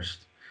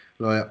first.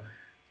 Like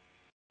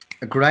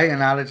a great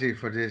analogy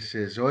for this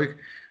is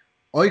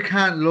I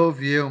can't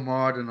love you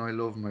more than I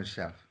love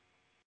myself.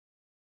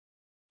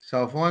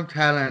 So if I'm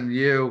telling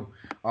you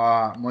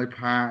or my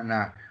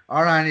partner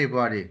or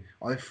anybody,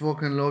 I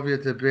fucking love you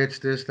to bits,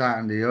 this, that,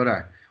 and the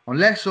other.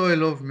 Unless I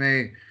love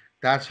me,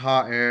 that's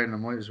hot air and I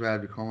might as well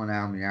be coming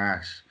out my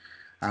arse.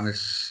 And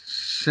it's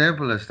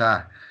simple as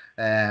that.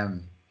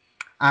 Um,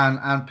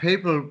 and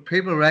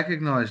people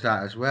recognise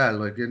that as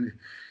well.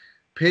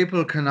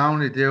 People can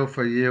only do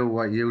for you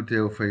what you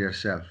do for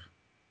yourself.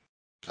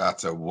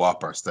 that's a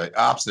whopper state.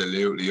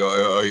 Absolutely.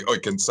 I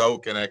can so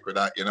connect with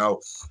that, you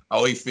know.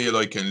 I feel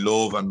I can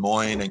love and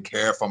mind and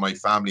care for my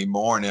family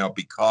more now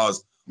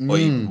because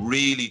I Mm.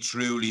 really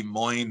truly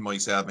mind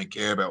myself and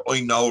care about.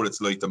 I know what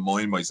it's like to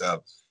mind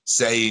myself,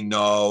 saying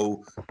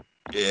no,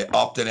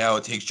 opting out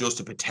of things just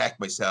to protect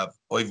myself.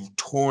 I've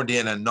turned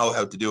in and know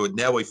how to do it.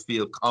 Now I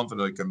feel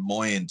confident I can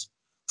mind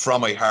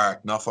from my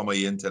heart, not from my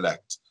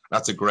intellect.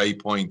 That's a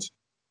great point.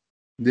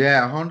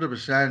 Yeah,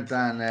 100%.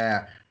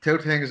 And two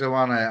things I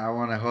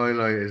wanna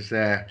highlight is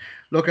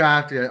look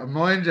after you,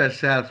 mind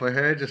yourself. I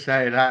heard you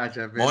say that at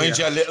your Mind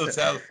your videos. little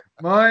self.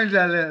 Mind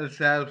your little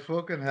self.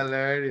 Fucking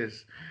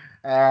hilarious.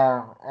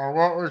 And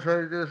what was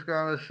I just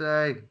gonna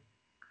say?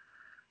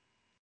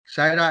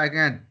 Say that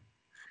again.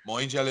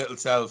 Mind your little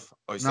self.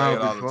 I say No,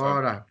 it all the time.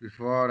 before that.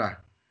 Before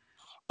that.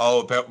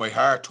 Oh, about my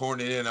heart,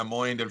 turning in and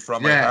minding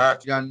from my Yeah,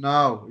 heart. you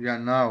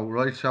know.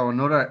 Right. So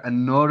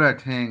another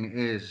thing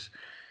is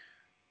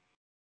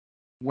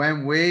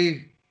when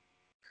we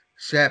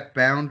set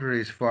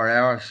boundaries for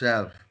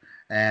ourselves.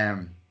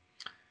 Um,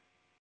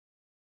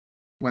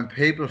 when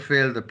people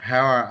feel the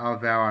power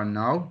of our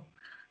no,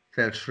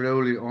 they'll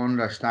truly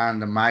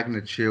understand the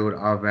magnitude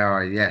of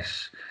our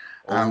yes.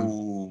 Um,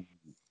 Oh,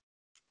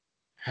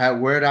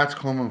 where that's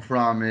coming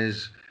from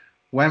is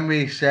when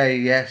we say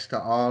yes to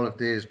all of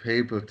these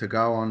people to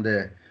go on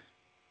the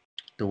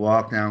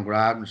walk down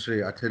Grafton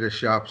Street or to the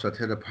shops or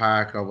to the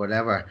park or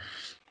whatever,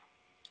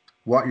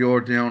 what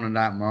you're doing in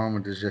that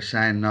moment is you're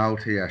saying no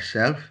to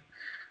yourself.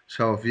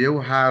 So if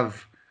you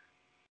have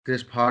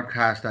this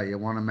podcast that you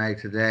want to make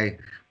today,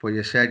 but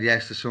you said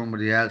yes to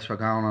somebody else for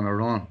going on a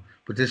run.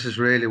 But this is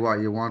really what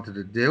you wanted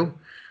to do.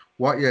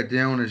 What you're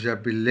doing is you're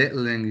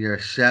belittling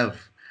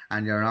yourself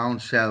and your own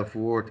self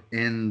worth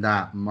in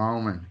that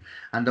moment.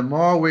 And the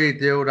more we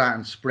do that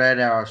and spread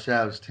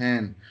ourselves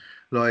thin,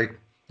 like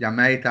your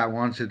mate that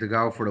wants you to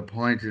go for the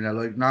point, and you're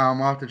like, no,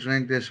 I'm off to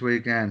drink this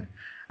weekend.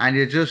 And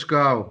you just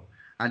go,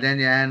 and then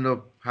you end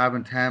up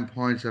having 10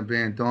 points and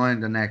being dying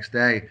the next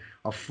day.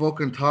 I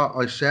fucking thought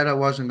I said I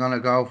wasn't going to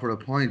go for a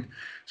point.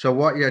 So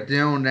what you're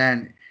doing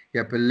then,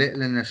 you're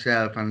belittling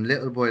yourself, and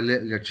little by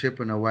little you're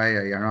chipping away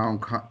at your own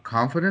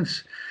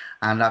confidence,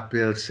 and that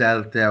builds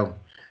self-doubt,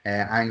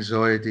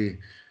 anxiety,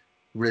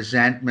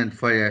 resentment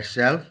for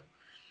yourself.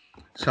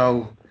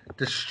 So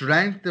the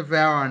strength of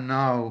our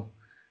no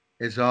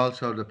is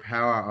also the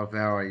power of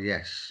our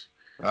yes,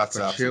 That's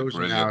for absolutely choosing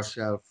brilliant.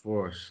 ourselves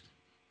first.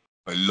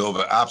 I love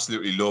it.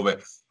 Absolutely love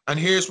it. And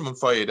here's one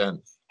for you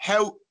then.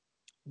 How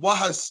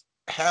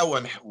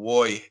and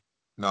why?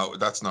 No,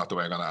 that's not the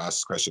way I'm going to ask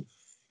this question.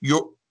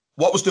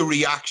 What was the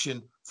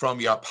reaction from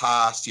your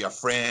past, your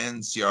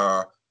friends,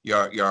 your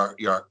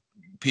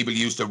people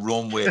you used to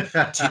run with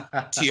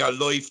to your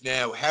life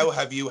now? How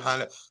have you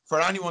handled?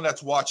 For anyone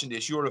that's watching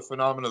this, you're a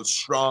phenomenal,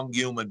 strong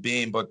human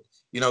being, but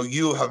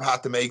you have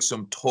had to make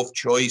some tough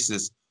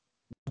choices.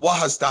 What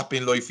has that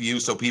been like for you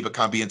so people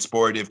can be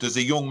inspired? If there's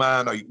a young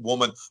man or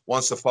woman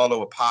wants to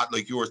follow a path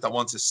like yours, that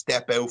wants to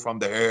step out from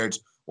the herd,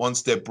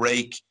 wants to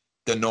break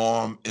the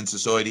norm in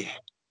society,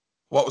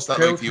 what was that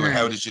Two like for you and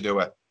how did you things. do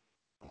it?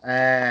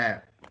 Uh,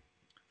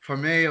 for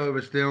me, I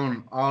was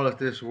doing all of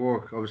this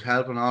work. I was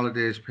helping all of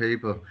these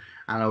people,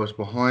 and I was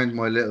behind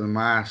my little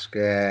mask,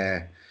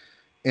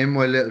 in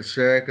my little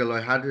circle.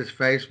 I had this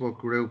Facebook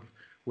group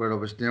where I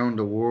was doing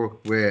the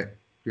work with,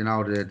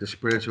 the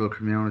spiritual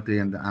community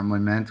and my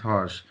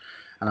mentors,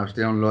 and I was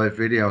doing live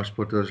videos.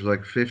 But there was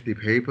like 50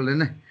 people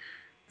in it.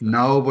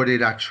 Nobody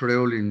that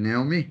truly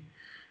knew me,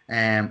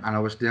 and I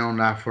was doing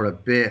that for a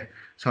bit.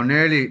 So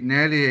nearly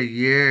a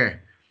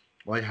year,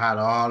 I had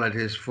all of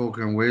this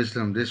fucking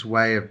wisdom, this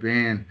way of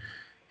being,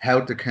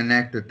 how to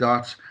connect the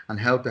dots and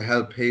how to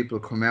help people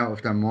come out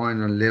of their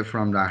mind and live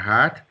from their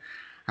heart.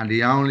 And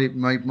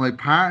my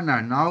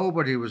partner,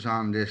 nobody was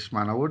on this,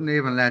 man. I wouldn't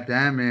even let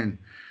them in.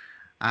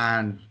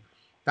 And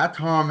that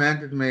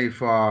tormented me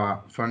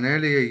for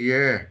nearly a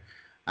year.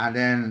 And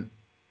then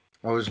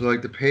I was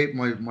like,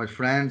 my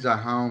friends at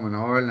home in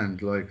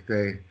Ireland, like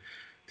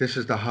this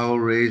is the whole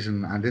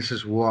reason, and this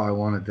is what I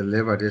want to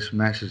deliver this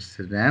message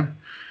to them.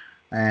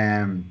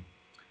 Um,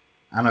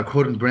 and I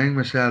couldn't bring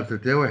myself to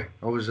do it.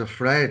 I was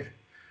afraid.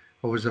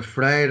 I was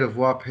afraid of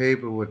what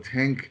people would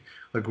think.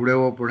 I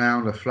grew up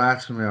around the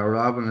flats and we were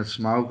robbing and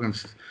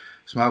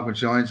smoking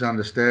joints on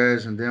the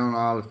stairs and doing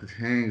all of the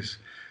things.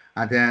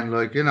 And then,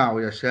 like,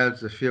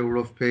 yourselves, a few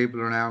rough people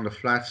around the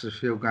flats, a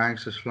few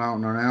gangsters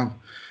floating around.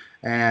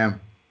 Um,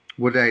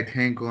 would they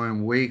think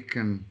I'm weak,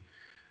 and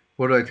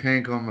would I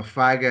think I'm a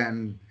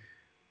faggot?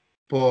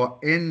 But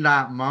in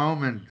that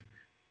moment,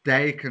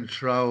 they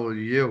control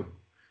you.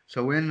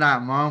 So in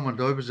that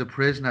moment, I was a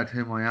prisoner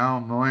to my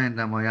own mind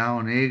and my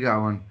own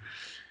ego, and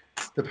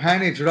the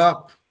penny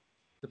dropped.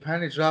 The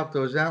penny dropped. I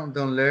was out in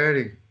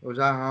Dunleary. I was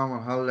at home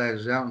on holidays. I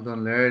was out in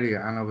Dunleary,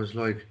 and I was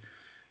like,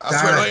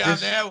 That's where I Darragh, am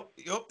this now.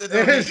 You up to is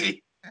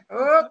Dunleary?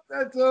 oh,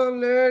 that's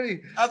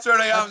Dunleary. That's where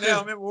I am That's now.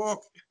 it. I'm in work.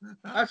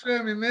 That's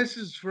where my missus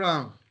is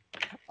from.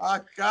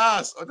 Ah,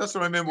 gas. Oh, that's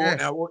where I'm in work Yeah.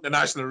 now. I work in the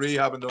National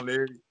Rehab in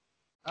Dunleary.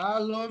 Ah,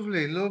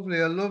 lovely,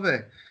 lovely. I love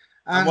it.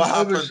 And what And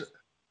I was happened?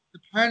 the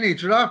penny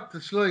dropped.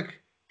 It's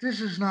like, this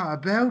is not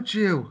about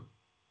you.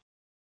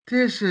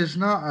 This is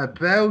not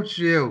about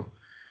you.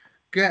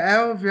 Get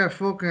out of your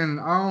fucking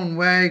own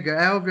way, get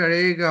out of your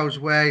ego's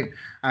way,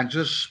 and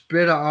just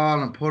spit it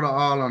all and put it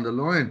all on the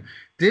line.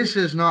 This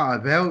is not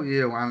about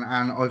you, and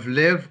I've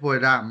lived by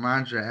that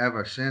mantra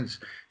ever since.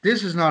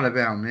 This is not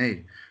about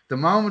me. The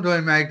moment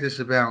I make this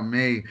about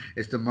me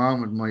is the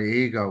moment my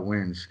ego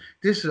wins.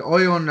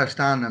 I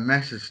understand a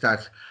message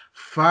that's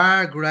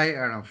far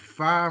greater and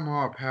far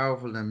more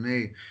powerful than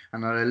me,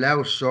 and I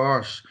allow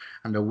source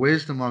and the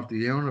wisdom of the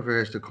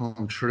universe to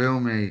come through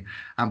me.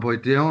 And by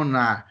doing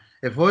that,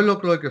 if I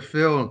look like a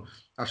fool,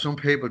 or some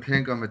people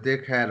think I'm a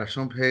dickhead, or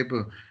some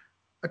people,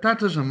 that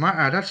doesn't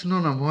matter. That's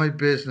none of my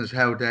business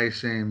how they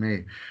see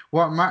me.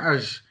 What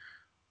matters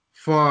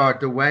for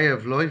the way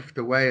of life,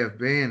 the way of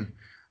being,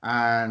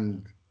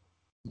 and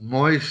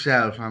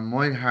myself and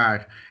my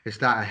heart is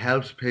that it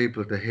helps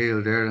people to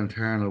heal their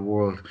internal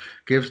world,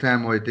 gives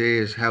them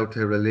ideas how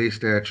to release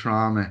their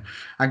trauma,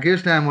 and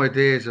gives them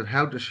ideas of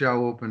how to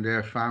show up in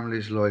their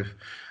family's life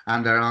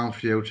and their own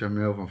future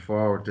moving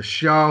forward. To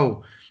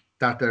show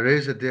that there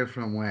is a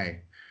different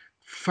way.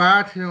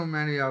 Far too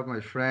many of my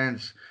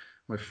friends,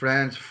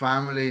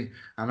 family,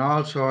 and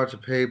all sorts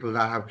of people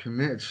that have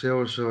committed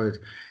suicide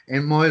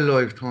in my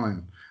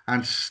lifetime,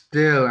 and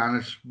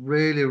it's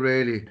really,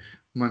 really,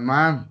 my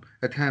mum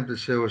attempted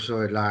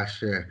suicide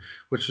last year,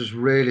 which was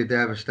really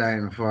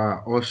devastating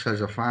for us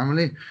as a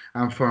family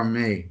and for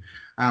me.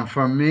 And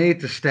for me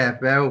to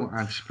step out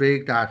and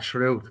speak that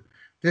truth,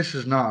 this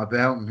is not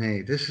about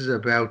me. This is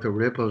about the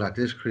ripple that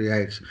this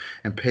creates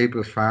in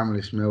people's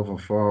families moving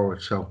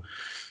forward. So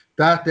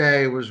that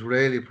day was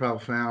really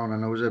profound,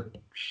 and it was a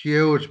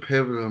huge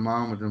pivotal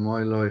moment in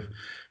my life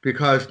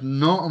because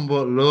nothing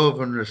but love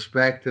and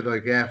respect that I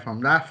get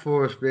from that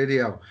first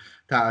video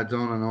that I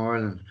done in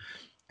Ireland.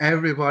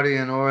 Everybody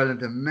in Ireland,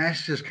 the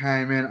messages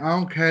came in.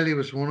 Owen Kelly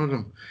was one of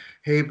them.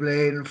 He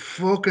played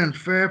fucking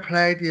fair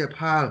play to you,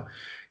 pal.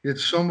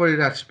 It's somebody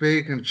that's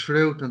speaking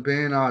truth and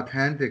being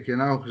authentic,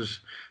 because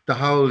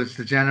it's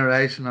the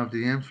generation of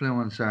the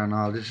influencer and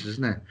all this,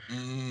 isn't it?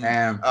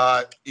 Um,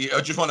 I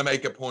just want to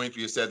make a point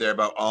you said there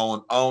about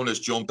Owen. Owen has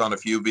jumped on a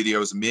few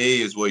videos of me,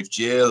 his wife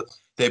Jill.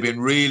 They've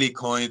been really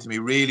kind to me,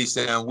 really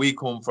saying we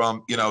come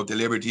from, the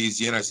Liberties,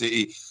 the inner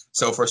city.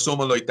 So for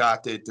someone like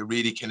that to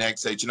really connect,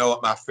 say, you know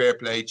what, Matt, fair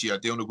play to you, you're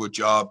doing a good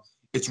job.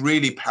 It's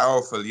really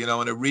powerful,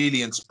 and it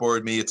really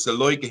inspired me. It's the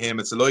like of him,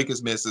 it's the like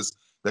his missus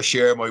that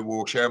share my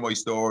work, share my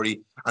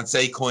story, and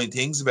say kind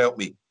things about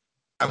me.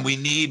 And we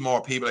need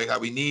more people like that.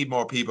 We need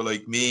more people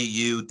like me,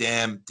 you,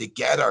 them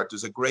together.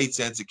 There's a great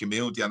sense of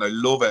community, and I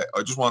love it.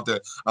 I just want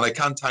to, and I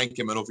can't thank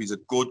him enough. He's a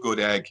good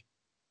egg.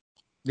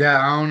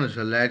 yeah, Owen is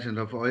a legend.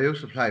 I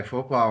used to play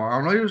football,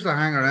 and I used to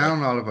hang Yeah.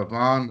 around Oliver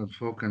Bond and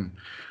fucking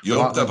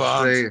Yup, the Watling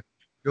band.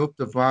 Street. Up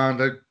the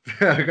bond.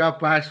 I got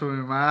bashed with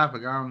my mouth. I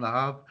got on the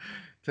hop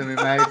to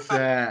my mates.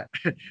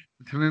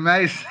 To my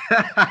mates.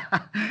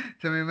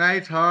 To my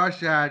mates'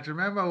 horse yard. Do you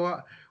remember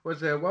what was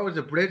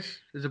the bridge?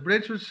 Is it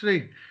Bridgewood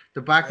Street?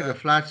 The back of Yeah, the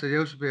flats. There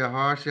used to be a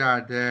horse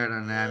yard there,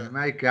 and yeah.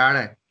 my mate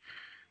Garrett.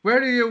 Where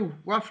are you?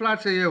 What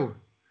flats are you?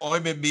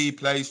 I'm in me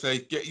place.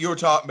 Like you're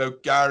talking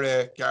about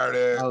Gary,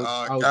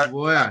 Out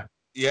where?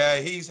 yeah,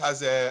 he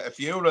has a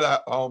funeral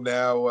at home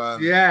now.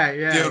 Yeah,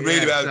 yeah, Doing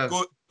really yeah. well. So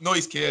Good,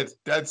 nice kid,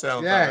 dead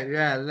sound yeah, fella.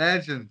 yeah,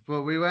 legend.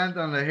 But we went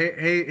on the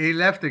he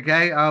left the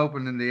gate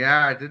open in the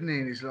yard, didn't he?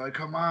 And he's like,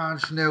 "Come on,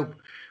 Snoop,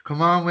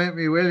 come on with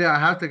me, will you? I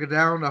have to get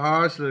down the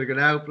horse to get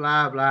out,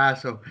 blah blah."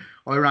 So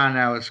I ran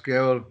out of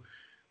school,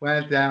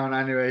 went down.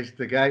 Anyways,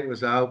 the gate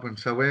was open.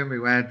 So when we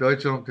went, I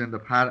jumped in the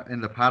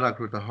paddock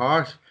with the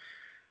horse.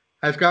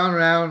 I was going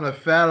around, I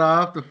fell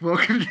off the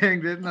fucking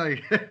thing, didn't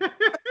I?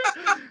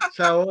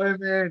 So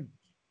I'm in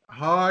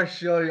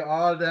horseshoe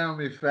all down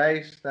my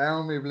face,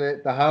 down my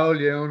blit, the whole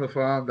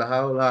uniform, the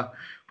whole lot.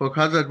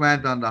 Because I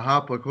went on the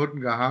hop, I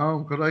couldn't go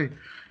home, could I?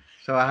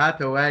 So I had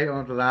to wait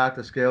until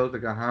after school to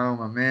go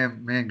home.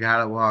 And me and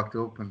Garrett walked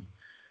up, and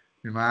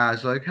my ma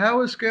was like, "How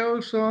was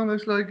school, son?" I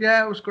was like,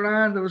 "Yeah, it was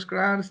grand, it was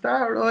grand." Is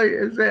that right?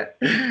 Is it?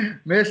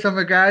 Mr.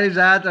 McGarry's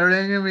out there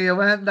ringing me. You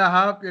went in the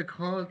hop, you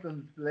cunt,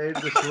 and laid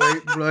the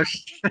sweet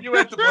brush. You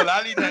went to Bull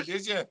Alley then,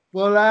 did you?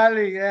 Well,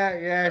 Ali, yeah,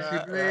 yeah, she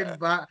Yeah. bleeding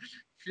back.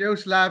 Few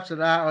slaps of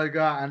that I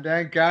got, and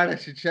then Garda,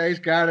 she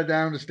chased Garda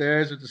down the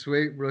stairs with the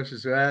sweet brush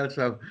as well.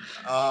 So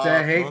Oh,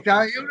 say, hey, fucking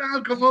don't you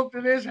don't come up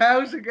to this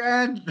house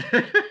again.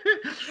 come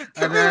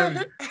And here.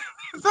 then,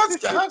 That's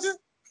gas.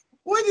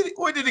 Why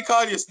did he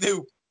call you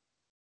Snoop?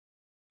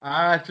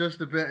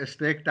 just a bit of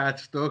stick that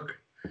stuck.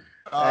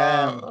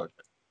 Um, Oh,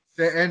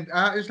 and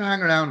I used to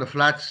hang around the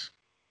flats,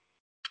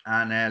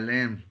 and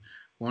Liam,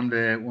 one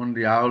of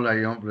the older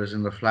youngsters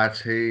in the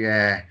flats, he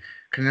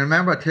can you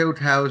remember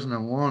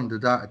 2001,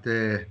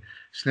 the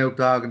Snoop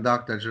Dogg and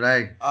Dr.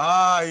 Dre?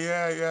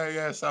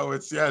 yeah. So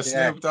it's Yeah,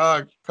 Snoop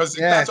Dogg because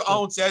yeah. that's what So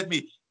Owen said to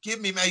me. Give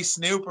me my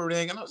Snoop a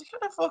ring, and I was like,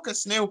 "Who the fuck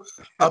is Snoop?"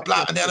 And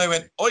then I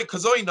went, "Oh,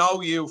 because I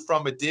know you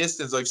from a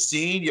distance. I've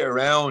seen you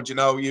around.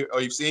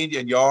 I've seen you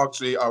in York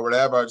Street or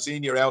whatever. I've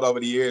seen you around over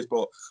the years,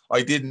 but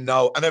I didn't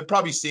know. And I've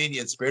probably seen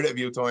you in spirit a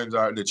few times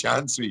or the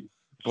chance me,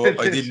 but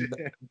I didn't.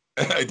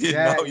 I didn't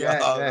yeah, know you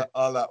yeah, yeah.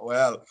 all that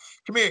well.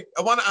 Come here.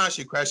 I want to ask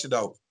you a question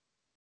though.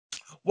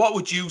 What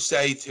would you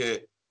say to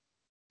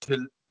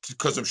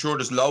because I'm sure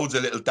there's loads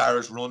of little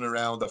Darraghs running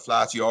around the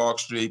flats, York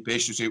Street,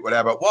 Bishop Street,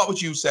 whatever. What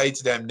would you say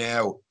to them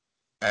now?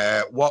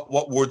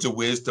 What words of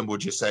wisdom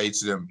would you say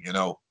to them?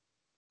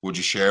 Would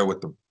you share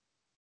with them?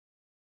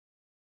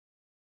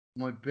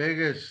 My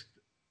biggest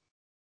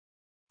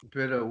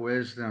bit of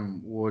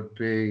wisdom would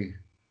be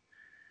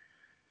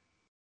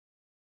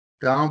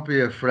don't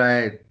be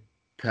afraid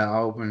to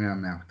open your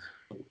mouth.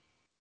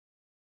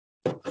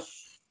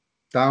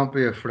 Don't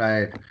be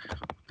afraid.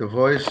 The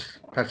voice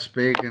that's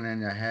speaking in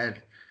your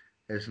head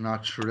is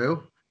not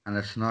true, and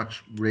it's not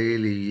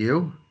really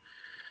you.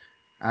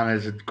 And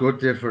there's a good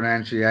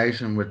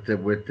differentiation with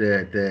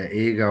the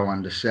ego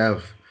and the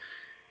self.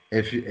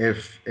 If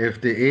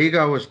the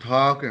ego is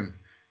talking,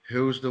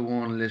 who's the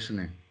one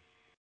listening?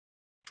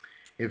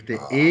 If the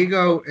Oh,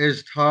 ego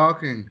is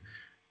talking,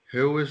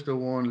 who is the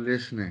one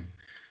listening?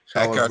 So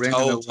we're Eckhart bringing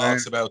Tolle talks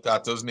awareness. about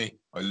that, doesn't he?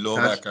 I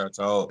love That's Eckhart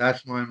Tolle.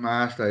 that's my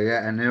master.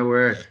 Yeah, a new Yeah,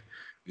 word.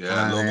 yeah,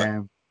 I love it.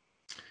 And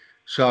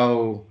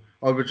so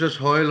I would just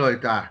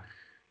highlight that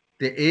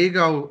the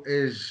ego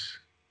is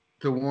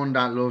the one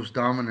that loves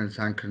dominance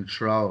and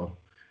control,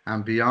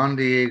 and beyond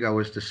the ego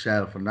is the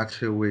self, and that's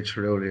who we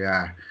truly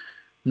are.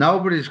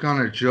 Nobody's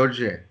gonna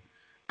judge it,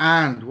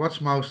 And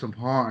what's most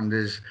important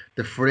is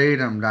the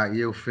freedom that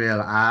you feel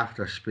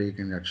after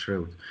speaking your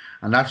truth.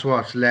 And that's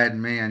what's led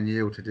me and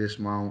you to this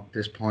moment,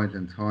 this point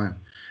in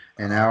time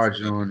in our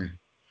Absolutely. journey.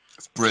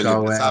 It's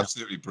brilliant. So, It's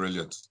absolutely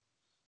brilliant.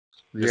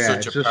 You're yeah,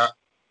 such it's a just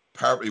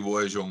perfectly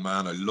wise young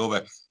man. I love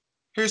it.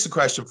 Here's a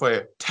question for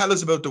you. Tell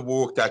us about the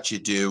work that you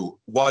do.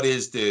 What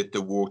is the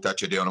work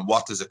that you're doing and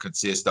what does it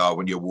consist of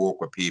when you work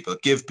with people?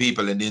 Give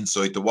people an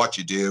insight to what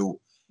you do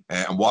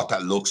and what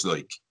that looks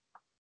like.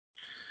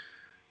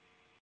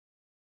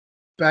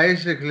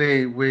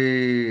 basically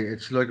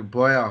it's like a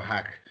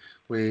biohack.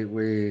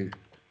 We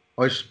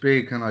I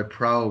speak and I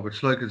probe.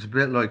 It's a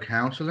bit like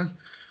counselling,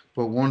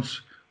 but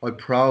once I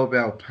probe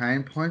out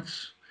pain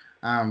points,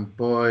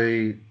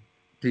 by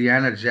the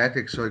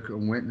energetics I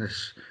can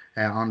witness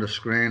on the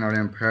screen or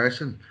in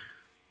person,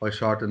 I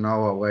sort of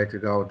know what way to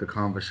go with the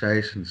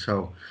conversation.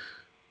 So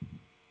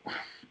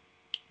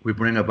we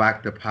bring it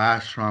back to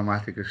past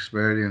traumatic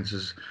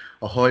experiences.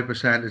 A high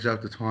percentage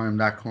of the time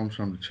that comes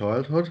from the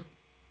childhood,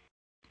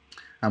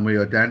 and we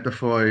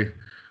identify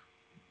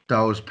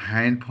those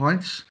pain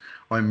points.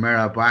 I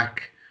mirror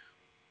back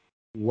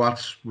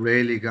what's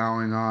really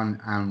going on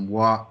and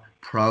what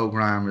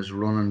program is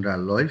running their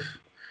life,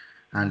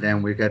 and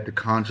then we get to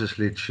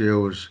consciously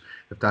choose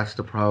if that's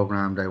the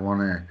program they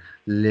want to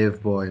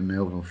live by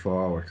moving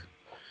forward.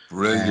 Um,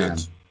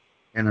 Brilliant.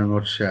 in a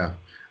nutshell,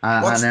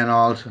 and What's then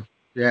also,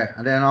 yeah,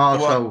 and then go on?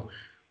 also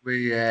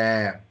we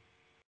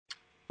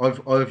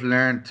I've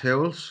learned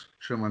tools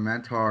through my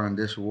mentor in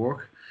this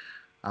work,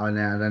 and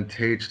then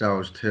teach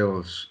those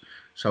tools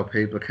so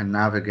people can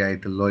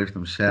navigate the life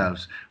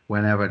themselves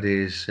whenever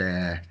these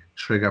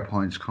trigger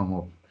points come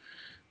up.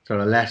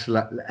 So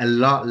a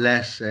lot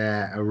less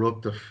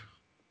eruptive.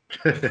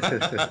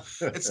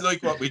 It's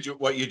like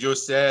what you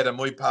just said, and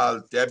my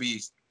pal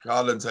Debbie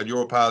Collins and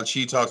your pal,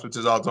 she talks about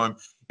this all the time.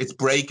 It's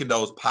breaking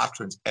those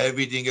patterns.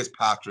 Everything is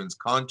patterns,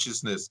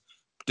 consciousness.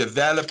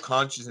 Develop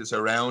consciousness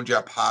around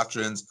your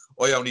patterns.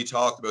 I only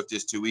talked about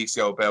this 2 weeks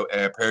ago about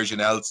Persian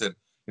Elson.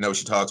 You know,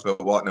 she talks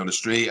about walking on the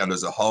street and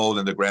there's a hole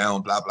in the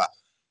ground, blah blah.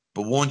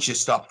 But once you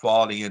stop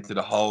falling into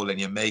the hole and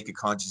you make a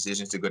conscious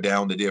decision to go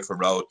down the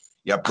different road,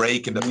 you're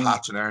breaking the Mm.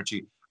 pattern, aren't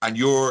you? And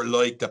you're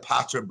like the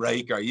pattern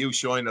breaker. You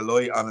shine a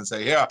light on and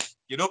say, "Here,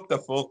 get up the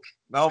fuck.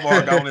 No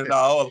more going in the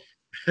hole."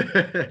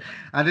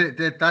 And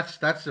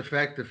that's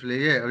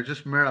effectively it. Or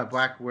just mirror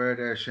back where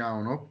they're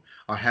showing up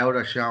or how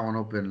they're showing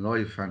up in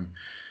life. And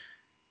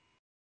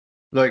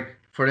like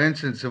for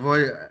instance,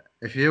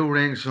 if you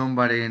ring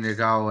somebody and you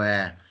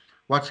go,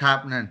 "What's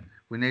happening?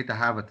 We need to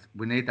have it.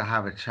 We need to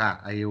have a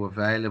chat. Are you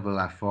available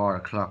at 4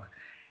 o'clock?"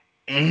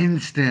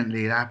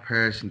 Instantly, that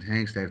person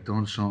thinks they've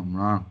done something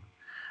wrong,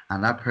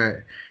 and that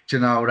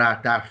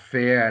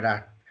fear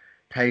that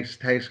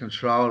takes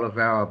control of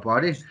our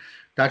body.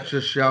 That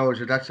just shows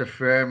you that's a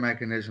fear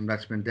mechanism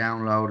that's been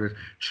downloaded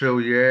through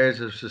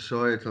years of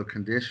societal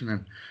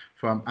conditioning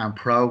from and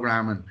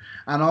programming.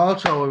 And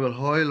also, I will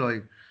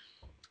highlight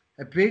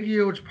a big,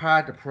 huge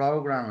part of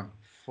programming.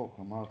 Fuck,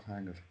 I'm all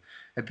tangled.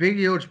 A big,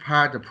 huge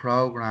part of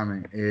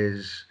programming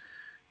is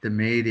the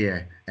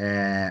media,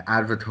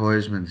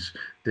 advertisements,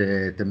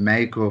 the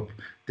makeup,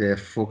 the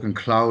fucking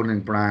clothing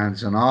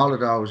brands, and all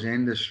of those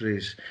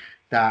industries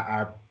that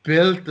are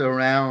built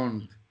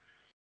around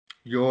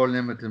your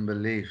limiting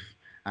belief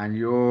and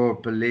your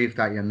belief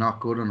that you're not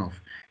good enough.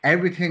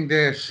 Everything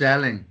they're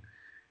selling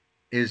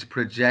is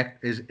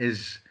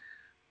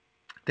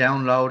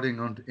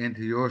downloading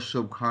into your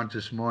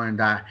subconscious mind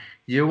that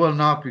you will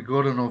not be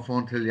good enough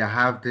until you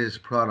have this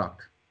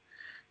product.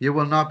 You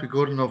will not be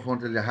good enough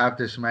until you have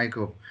this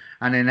makeup.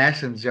 And in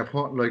essence, you're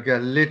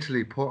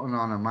literally putting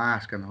on a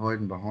mask and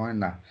hiding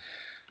behind that.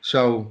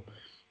 So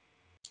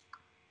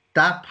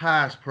that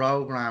past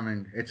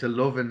programming, it's a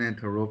loving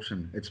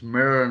interruption. It's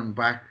mirroring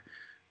back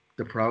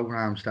the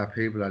programs that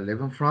people are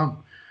living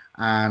from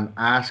and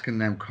asking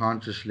them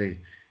consciously,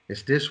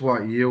 is this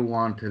what you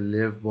want to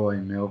live by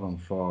moving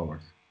forward?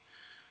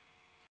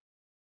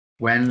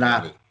 When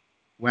that Deadly.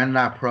 when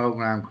that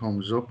program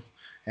comes up,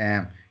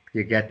 um,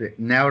 you get it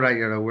now that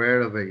you're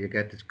aware of it, you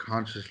get to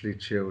consciously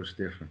choose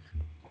different.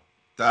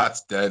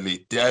 That's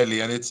deadly,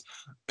 deadly. And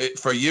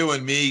for you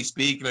and me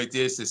speaking like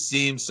this, it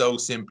seems so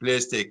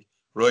simplistic,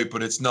 right?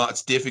 But it's not.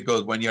 It's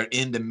difficult when you're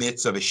in the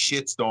midst of a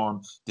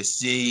shitstorm to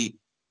see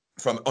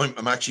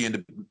I'm actually in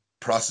the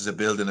process of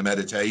building a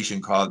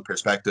meditation called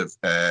Perspective,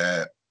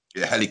 a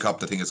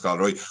helicopter thing it's called,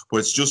 right? But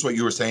it's just what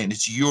you were saying.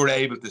 It's you're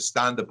able to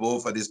stand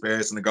above for this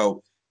person and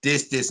go,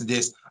 this, and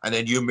this, and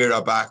then you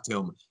mirror back to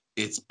him.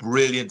 It's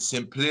brilliant.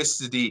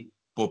 Simplicity,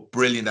 but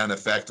brilliant and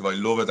effective. I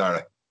love it,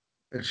 Darragh.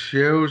 It's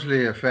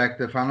hugely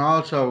effective, and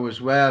also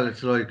as well,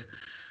 it's like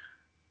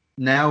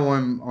now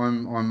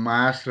I'm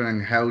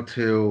mastering how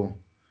to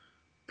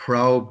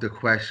probe the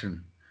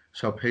question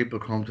so people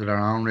come to their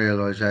own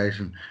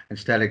realization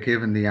instead of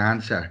giving the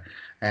answer.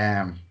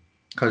 Um,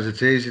 because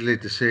it's easily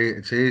to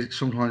see,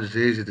 sometimes it's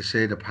easy to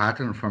see the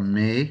pattern from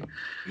me,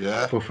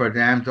 Yeah. but for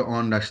them to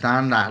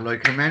understand that,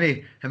 like how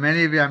many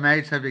of your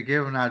mates have you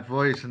given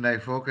advice and they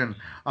fucking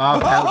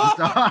off how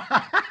to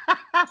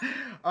talk?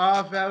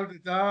 off out the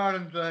door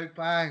and like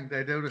bang,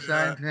 they do the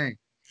Yeah, same thing.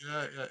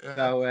 yeah.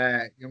 So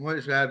you might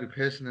as well be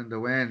pissing in the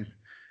wind.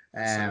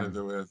 Listen to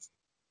Um, it.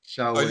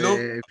 I so love,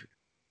 if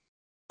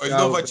I love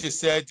so, what you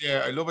said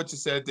there. I love what you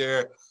said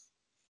there.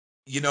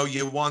 You know,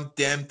 you want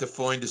them to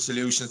find the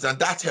solutions, and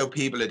that's how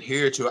people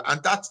adhere to it.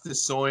 And that's the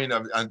sign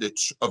of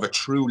a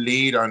true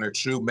leader and a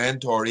true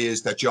mentor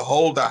is that you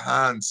hold their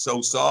hands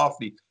so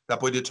softly that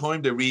by the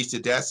time they reach the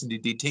destiny,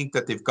 they think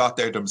that they've got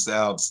there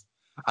themselves,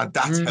 and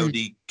that's how mm,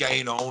 they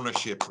gain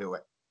ownership to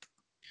it.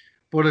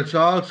 but it's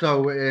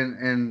also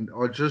in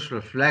or just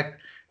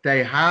reflect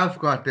they have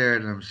got there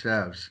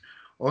themselves.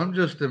 I'm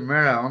just a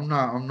mirror. I'm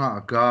not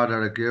a god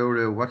or a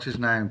guru. What's his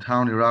name?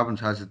 Tony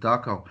Robbins has a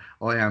doco.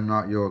 I am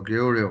not your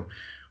guru.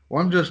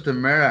 I'm just a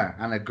mirror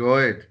and a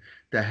guide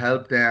to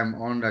help them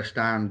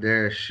understand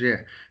their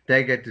shit.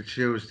 They get to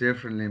choose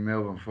differently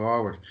moving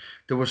forward.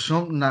 There was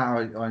something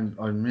that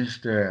I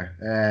missed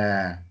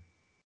there.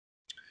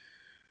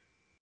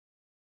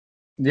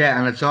 Yeah,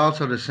 and it's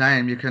also the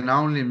same. You can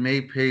only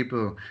meet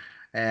people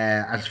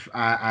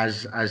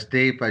as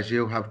deep as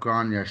you have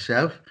gone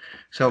yourself.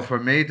 So Yeah, for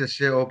me to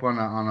sit up on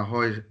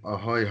a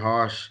high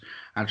horse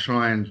and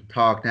try and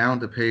talk down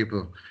to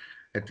people,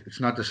 it's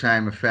not the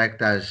same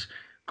effect as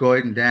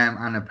guiding them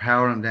and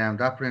empowering them.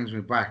 That brings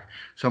me back.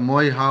 So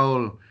my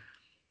whole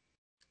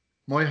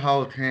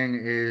thing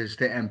is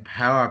to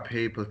empower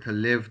people to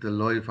live the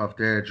life of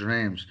their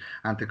dreams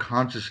and to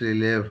consciously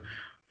live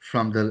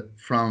from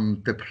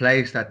the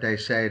place that they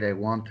say they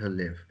want to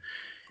live.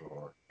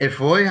 God.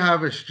 If I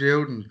have a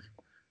student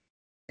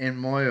in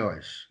my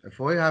eyes, if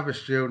I have a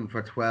student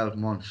for 12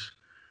 months,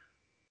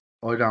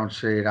 I don't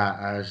see that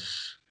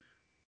as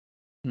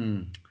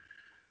hmm,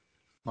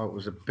 what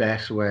was the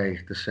best way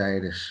to say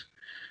this?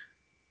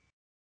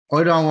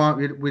 We don't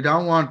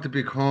want to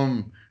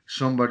become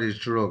somebody's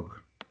drug.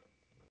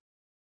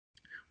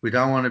 We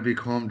don't want to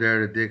become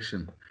their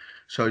addiction.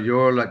 So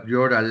you're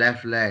the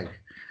left leg.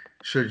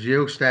 Should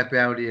you step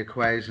out of the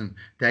equation,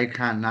 they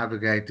can't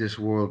navigate this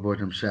world by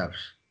themselves.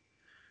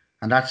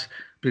 And that's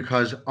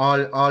because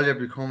all you're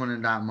becoming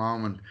in that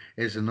moment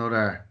is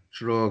another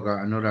drug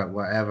or another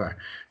whatever.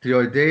 The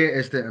idea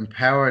is to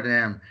empower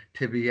them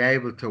to be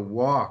able to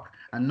walk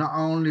and not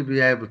only be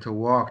able to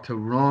walk, to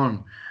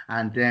run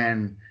and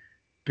then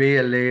be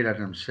a leader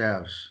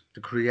themselves,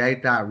 to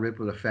create that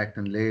ripple effect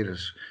in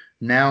leaders.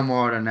 Now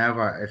more than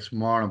ever, it's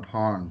more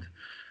important.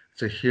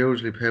 It's a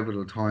hugely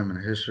pivotal time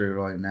in history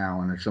right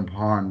now, and it's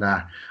important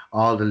that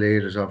all the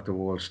leaders of the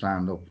world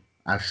stand up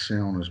as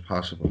soon as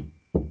possible.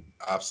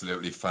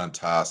 Absolutely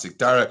fantastic.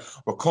 Darragh,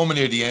 we're coming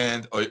near the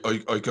end.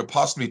 I could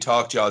possibly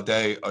talk to you all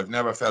day. I've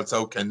never felt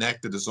so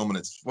connected to someone.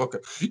 It's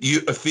fucking you.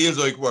 It feels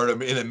like we're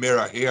in a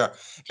mirror here.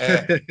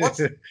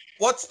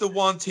 What's the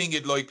one thing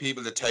you'd like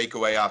people to take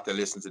away after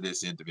listening to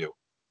this interview?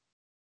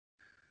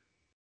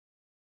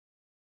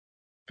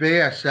 Be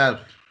yourself.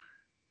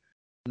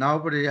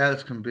 Nobody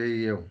else can be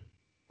you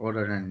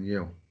other than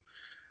you.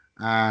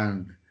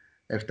 And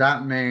if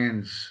that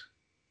means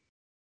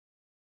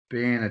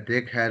being a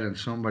dickhead in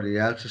somebody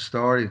else's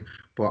story,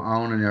 but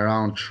owning your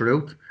own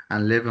truth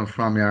and living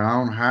from your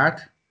own heart,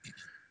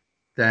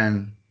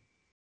 then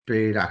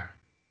be that.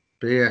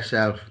 Be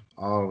yourself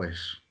always.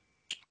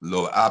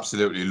 Love it.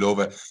 Absolutely love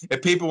it.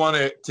 If people want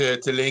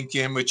to link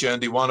in with you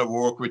and they want to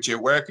work with you,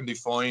 where can they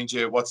find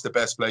you? What's the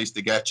best place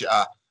to get you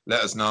at?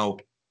 Let us know.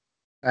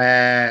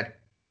 Uh,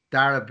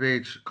 Darragh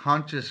Beach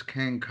Conscious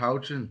King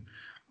Coaching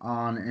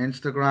on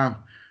Instagram,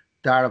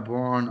 Darragh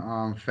Byrne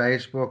on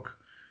Facebook.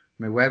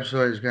 My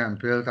website is getting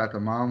built at the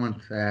moment.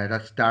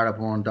 That's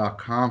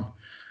darraghburn.com.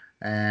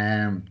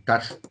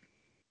 That's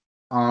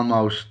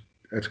almost,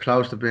 it's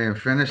close to being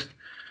finished.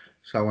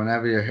 So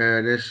whenever you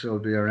hear this, it'll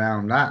be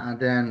around that. And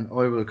then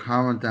I will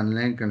comment and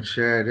link and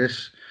share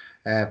this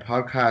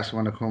podcast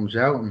when it comes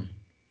out. And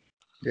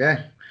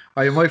yeah.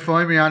 Or you might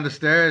find me on the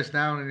stairs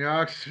down in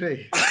York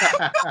Street.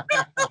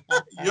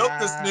 Yup,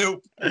 the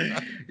Snoop.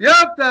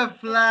 Yup, the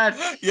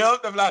flats.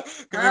 Yup, the black.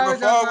 Come here How the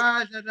before.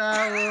 bars are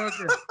not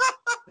working.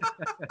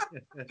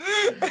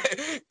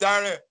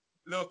 Darren,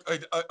 look,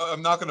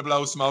 I'm not going to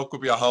blow smoke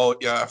up your hole.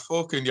 You're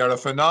a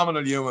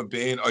phenomenal human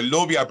being. I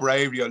love your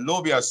bravery. I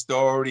love your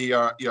story.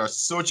 You're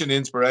such an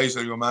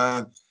inspirational young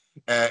man.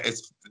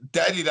 It's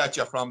deadly that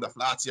you're from the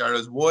flats. You're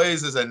as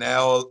wise as an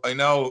owl. I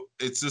know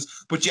it's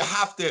just, but you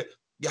have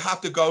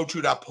to go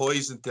through that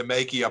poison to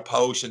make it your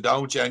potion,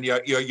 don't you? And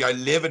you're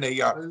living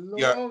it. I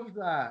You're love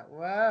that.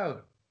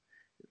 Wow.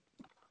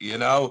 you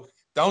know.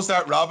 Don't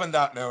start robbing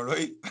that now,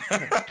 right?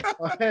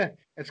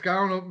 It's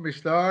going up in my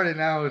story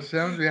now as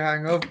soon as we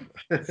hang up.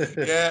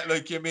 Yeah,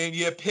 like you mean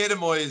you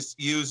epitomize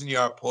using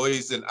your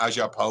poison as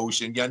your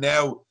potion. You're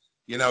now,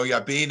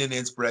 you're being an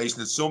inspiration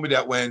to somebody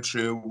that went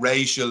through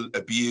racial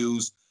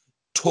abuse,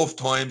 tough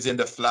times in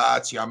the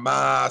flats, your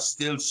ma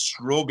still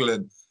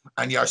struggling,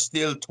 and you're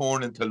still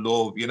turning to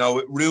love.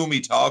 Rumi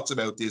talks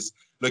about this.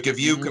 Like if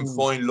you can Mm.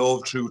 find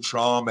love through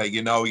trauma,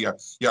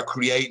 you're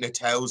creating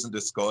 1,000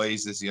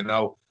 disguises,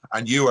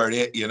 and you are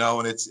it,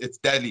 and it's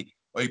deadly.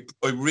 I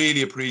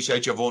really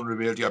appreciate your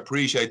vulnerability. I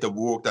appreciate the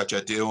work that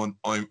you're doing.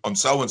 I'm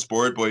so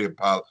inspired by you,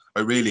 pal.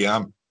 I really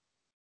am.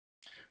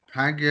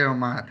 Thank you,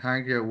 Matt.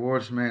 Thank you.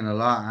 Words mean a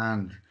lot,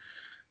 and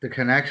the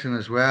connection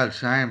as well.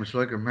 Same. It's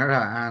like a mirror,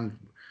 and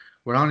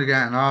we're only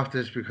getting off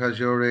this because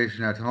you're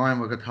reaching our time.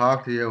 We could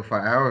talk to you for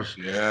hours,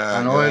 Yeah,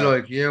 and I, yeah.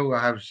 like you,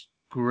 have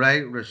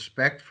great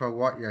respect for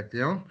what you're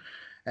doing.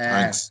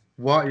 Thanks.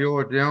 What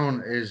you're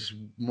doing is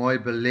my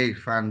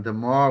belief, and the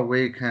more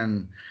we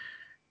can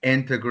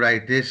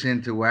integrate this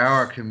into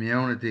our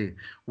community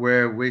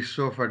where we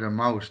suffer the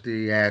most,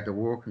 the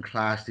working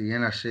class, the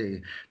inner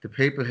city, the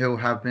people who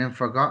have been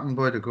forgotten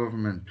by the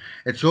government.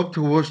 It's up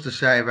to us to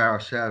save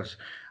ourselves.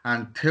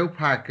 And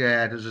Tupac,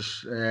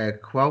 there's a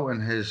quote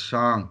in his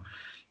song,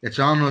 it's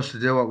on us to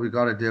do what we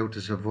got to do to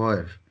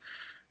survive.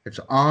 It's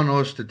on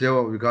us to do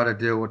what we got to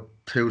do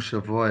to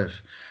survive.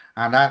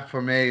 And that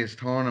for me is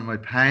turning my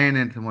pain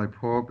into my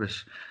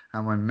purpose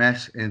and my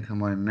mess into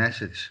my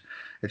message.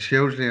 It's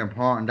hugely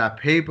important that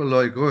people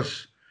like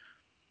us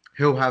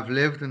who have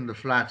lived in the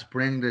flats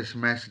bring this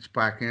message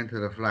back into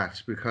the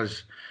flats.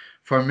 Because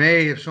for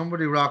me, if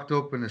somebody rocked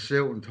up in a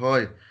suit and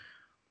tie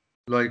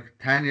like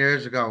 10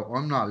 years ago,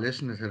 I'm not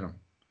listening to them.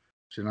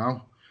 You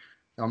know?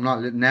 I'm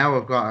not now.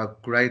 I've got a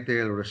great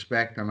deal of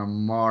respect and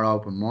I'm more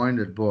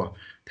open-minded. But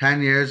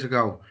 10 years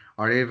ago,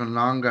 or even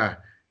longer,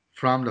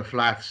 from the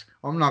flats,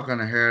 I'm not going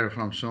to hear it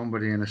from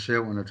somebody in a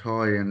suit and a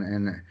tie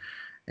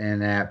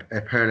and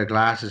a pair of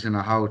glasses in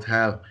a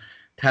hotel,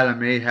 telling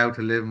me how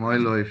to live my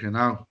life. You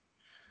know.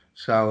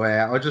 So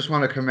I just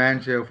want to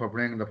commend you for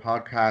bringing the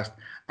podcast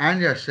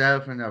and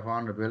yourself and your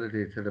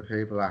vulnerability to the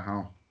people at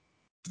home.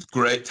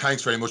 Great.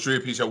 Thanks very much. Really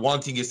appreciate it.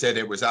 One thing you said,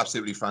 it was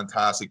absolutely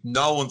fantastic.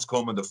 No one's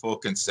coming to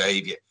fucking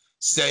save you.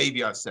 Save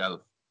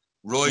yourself.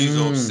 Rise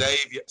up.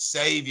 Mm,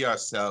 Save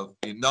yourself.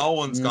 No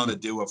one's going mm. to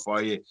do it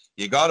for you.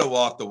 You got to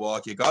walk the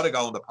walk. You got to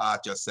go on the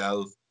path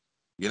yourself.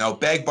 You know,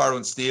 beg, borrow,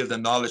 and steal the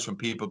knowledge from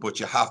people, but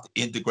you have to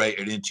integrate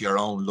it into your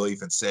own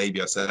life and save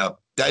yourself.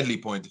 Deadly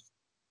point.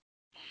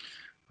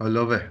 I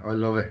love it. I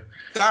love it.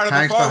 Darragh,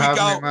 Thanks before for we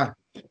having me, go, man.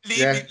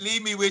 Yeah.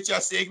 leave me with your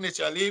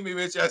signature. Leave me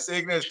with your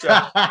signature.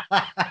 I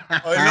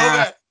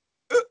love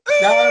it.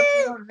 Darragh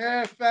Byrne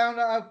here,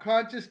 founder of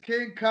Conscious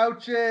King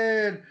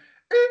Coaching.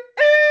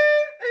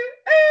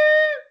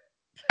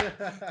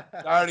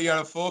 Darragh, you're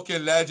a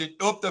fucking legend.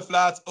 Up the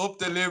flats, up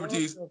the Up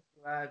liberties. the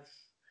flats.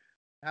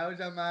 How's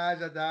your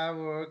margin that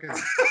working?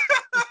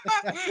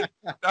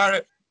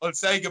 Darragh, I'll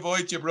say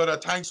goodbye to you, brother.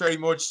 Thanks very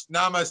much.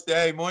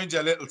 Namaste. Mind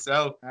your little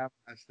self.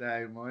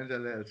 Namaste. Mine's a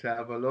little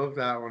self. I love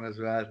that one as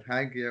well.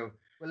 Thank you.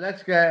 Well,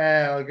 let's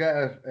get. I'll get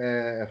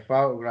a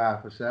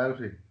photograph, a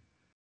selfie.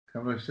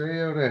 Can we see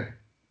you there?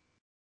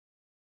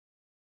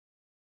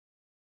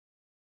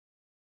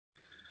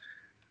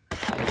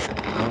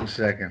 1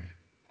 second.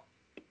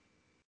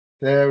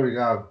 There we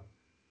go.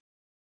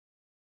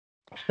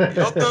 Up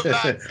the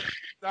flats.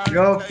 Up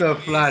Darragh, the take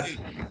it flats. easy.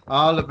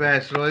 All the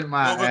best, right,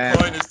 Love and man?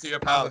 kindness to your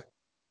pal.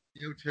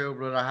 You too,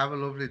 brother. Have a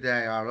lovely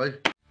day, all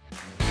right?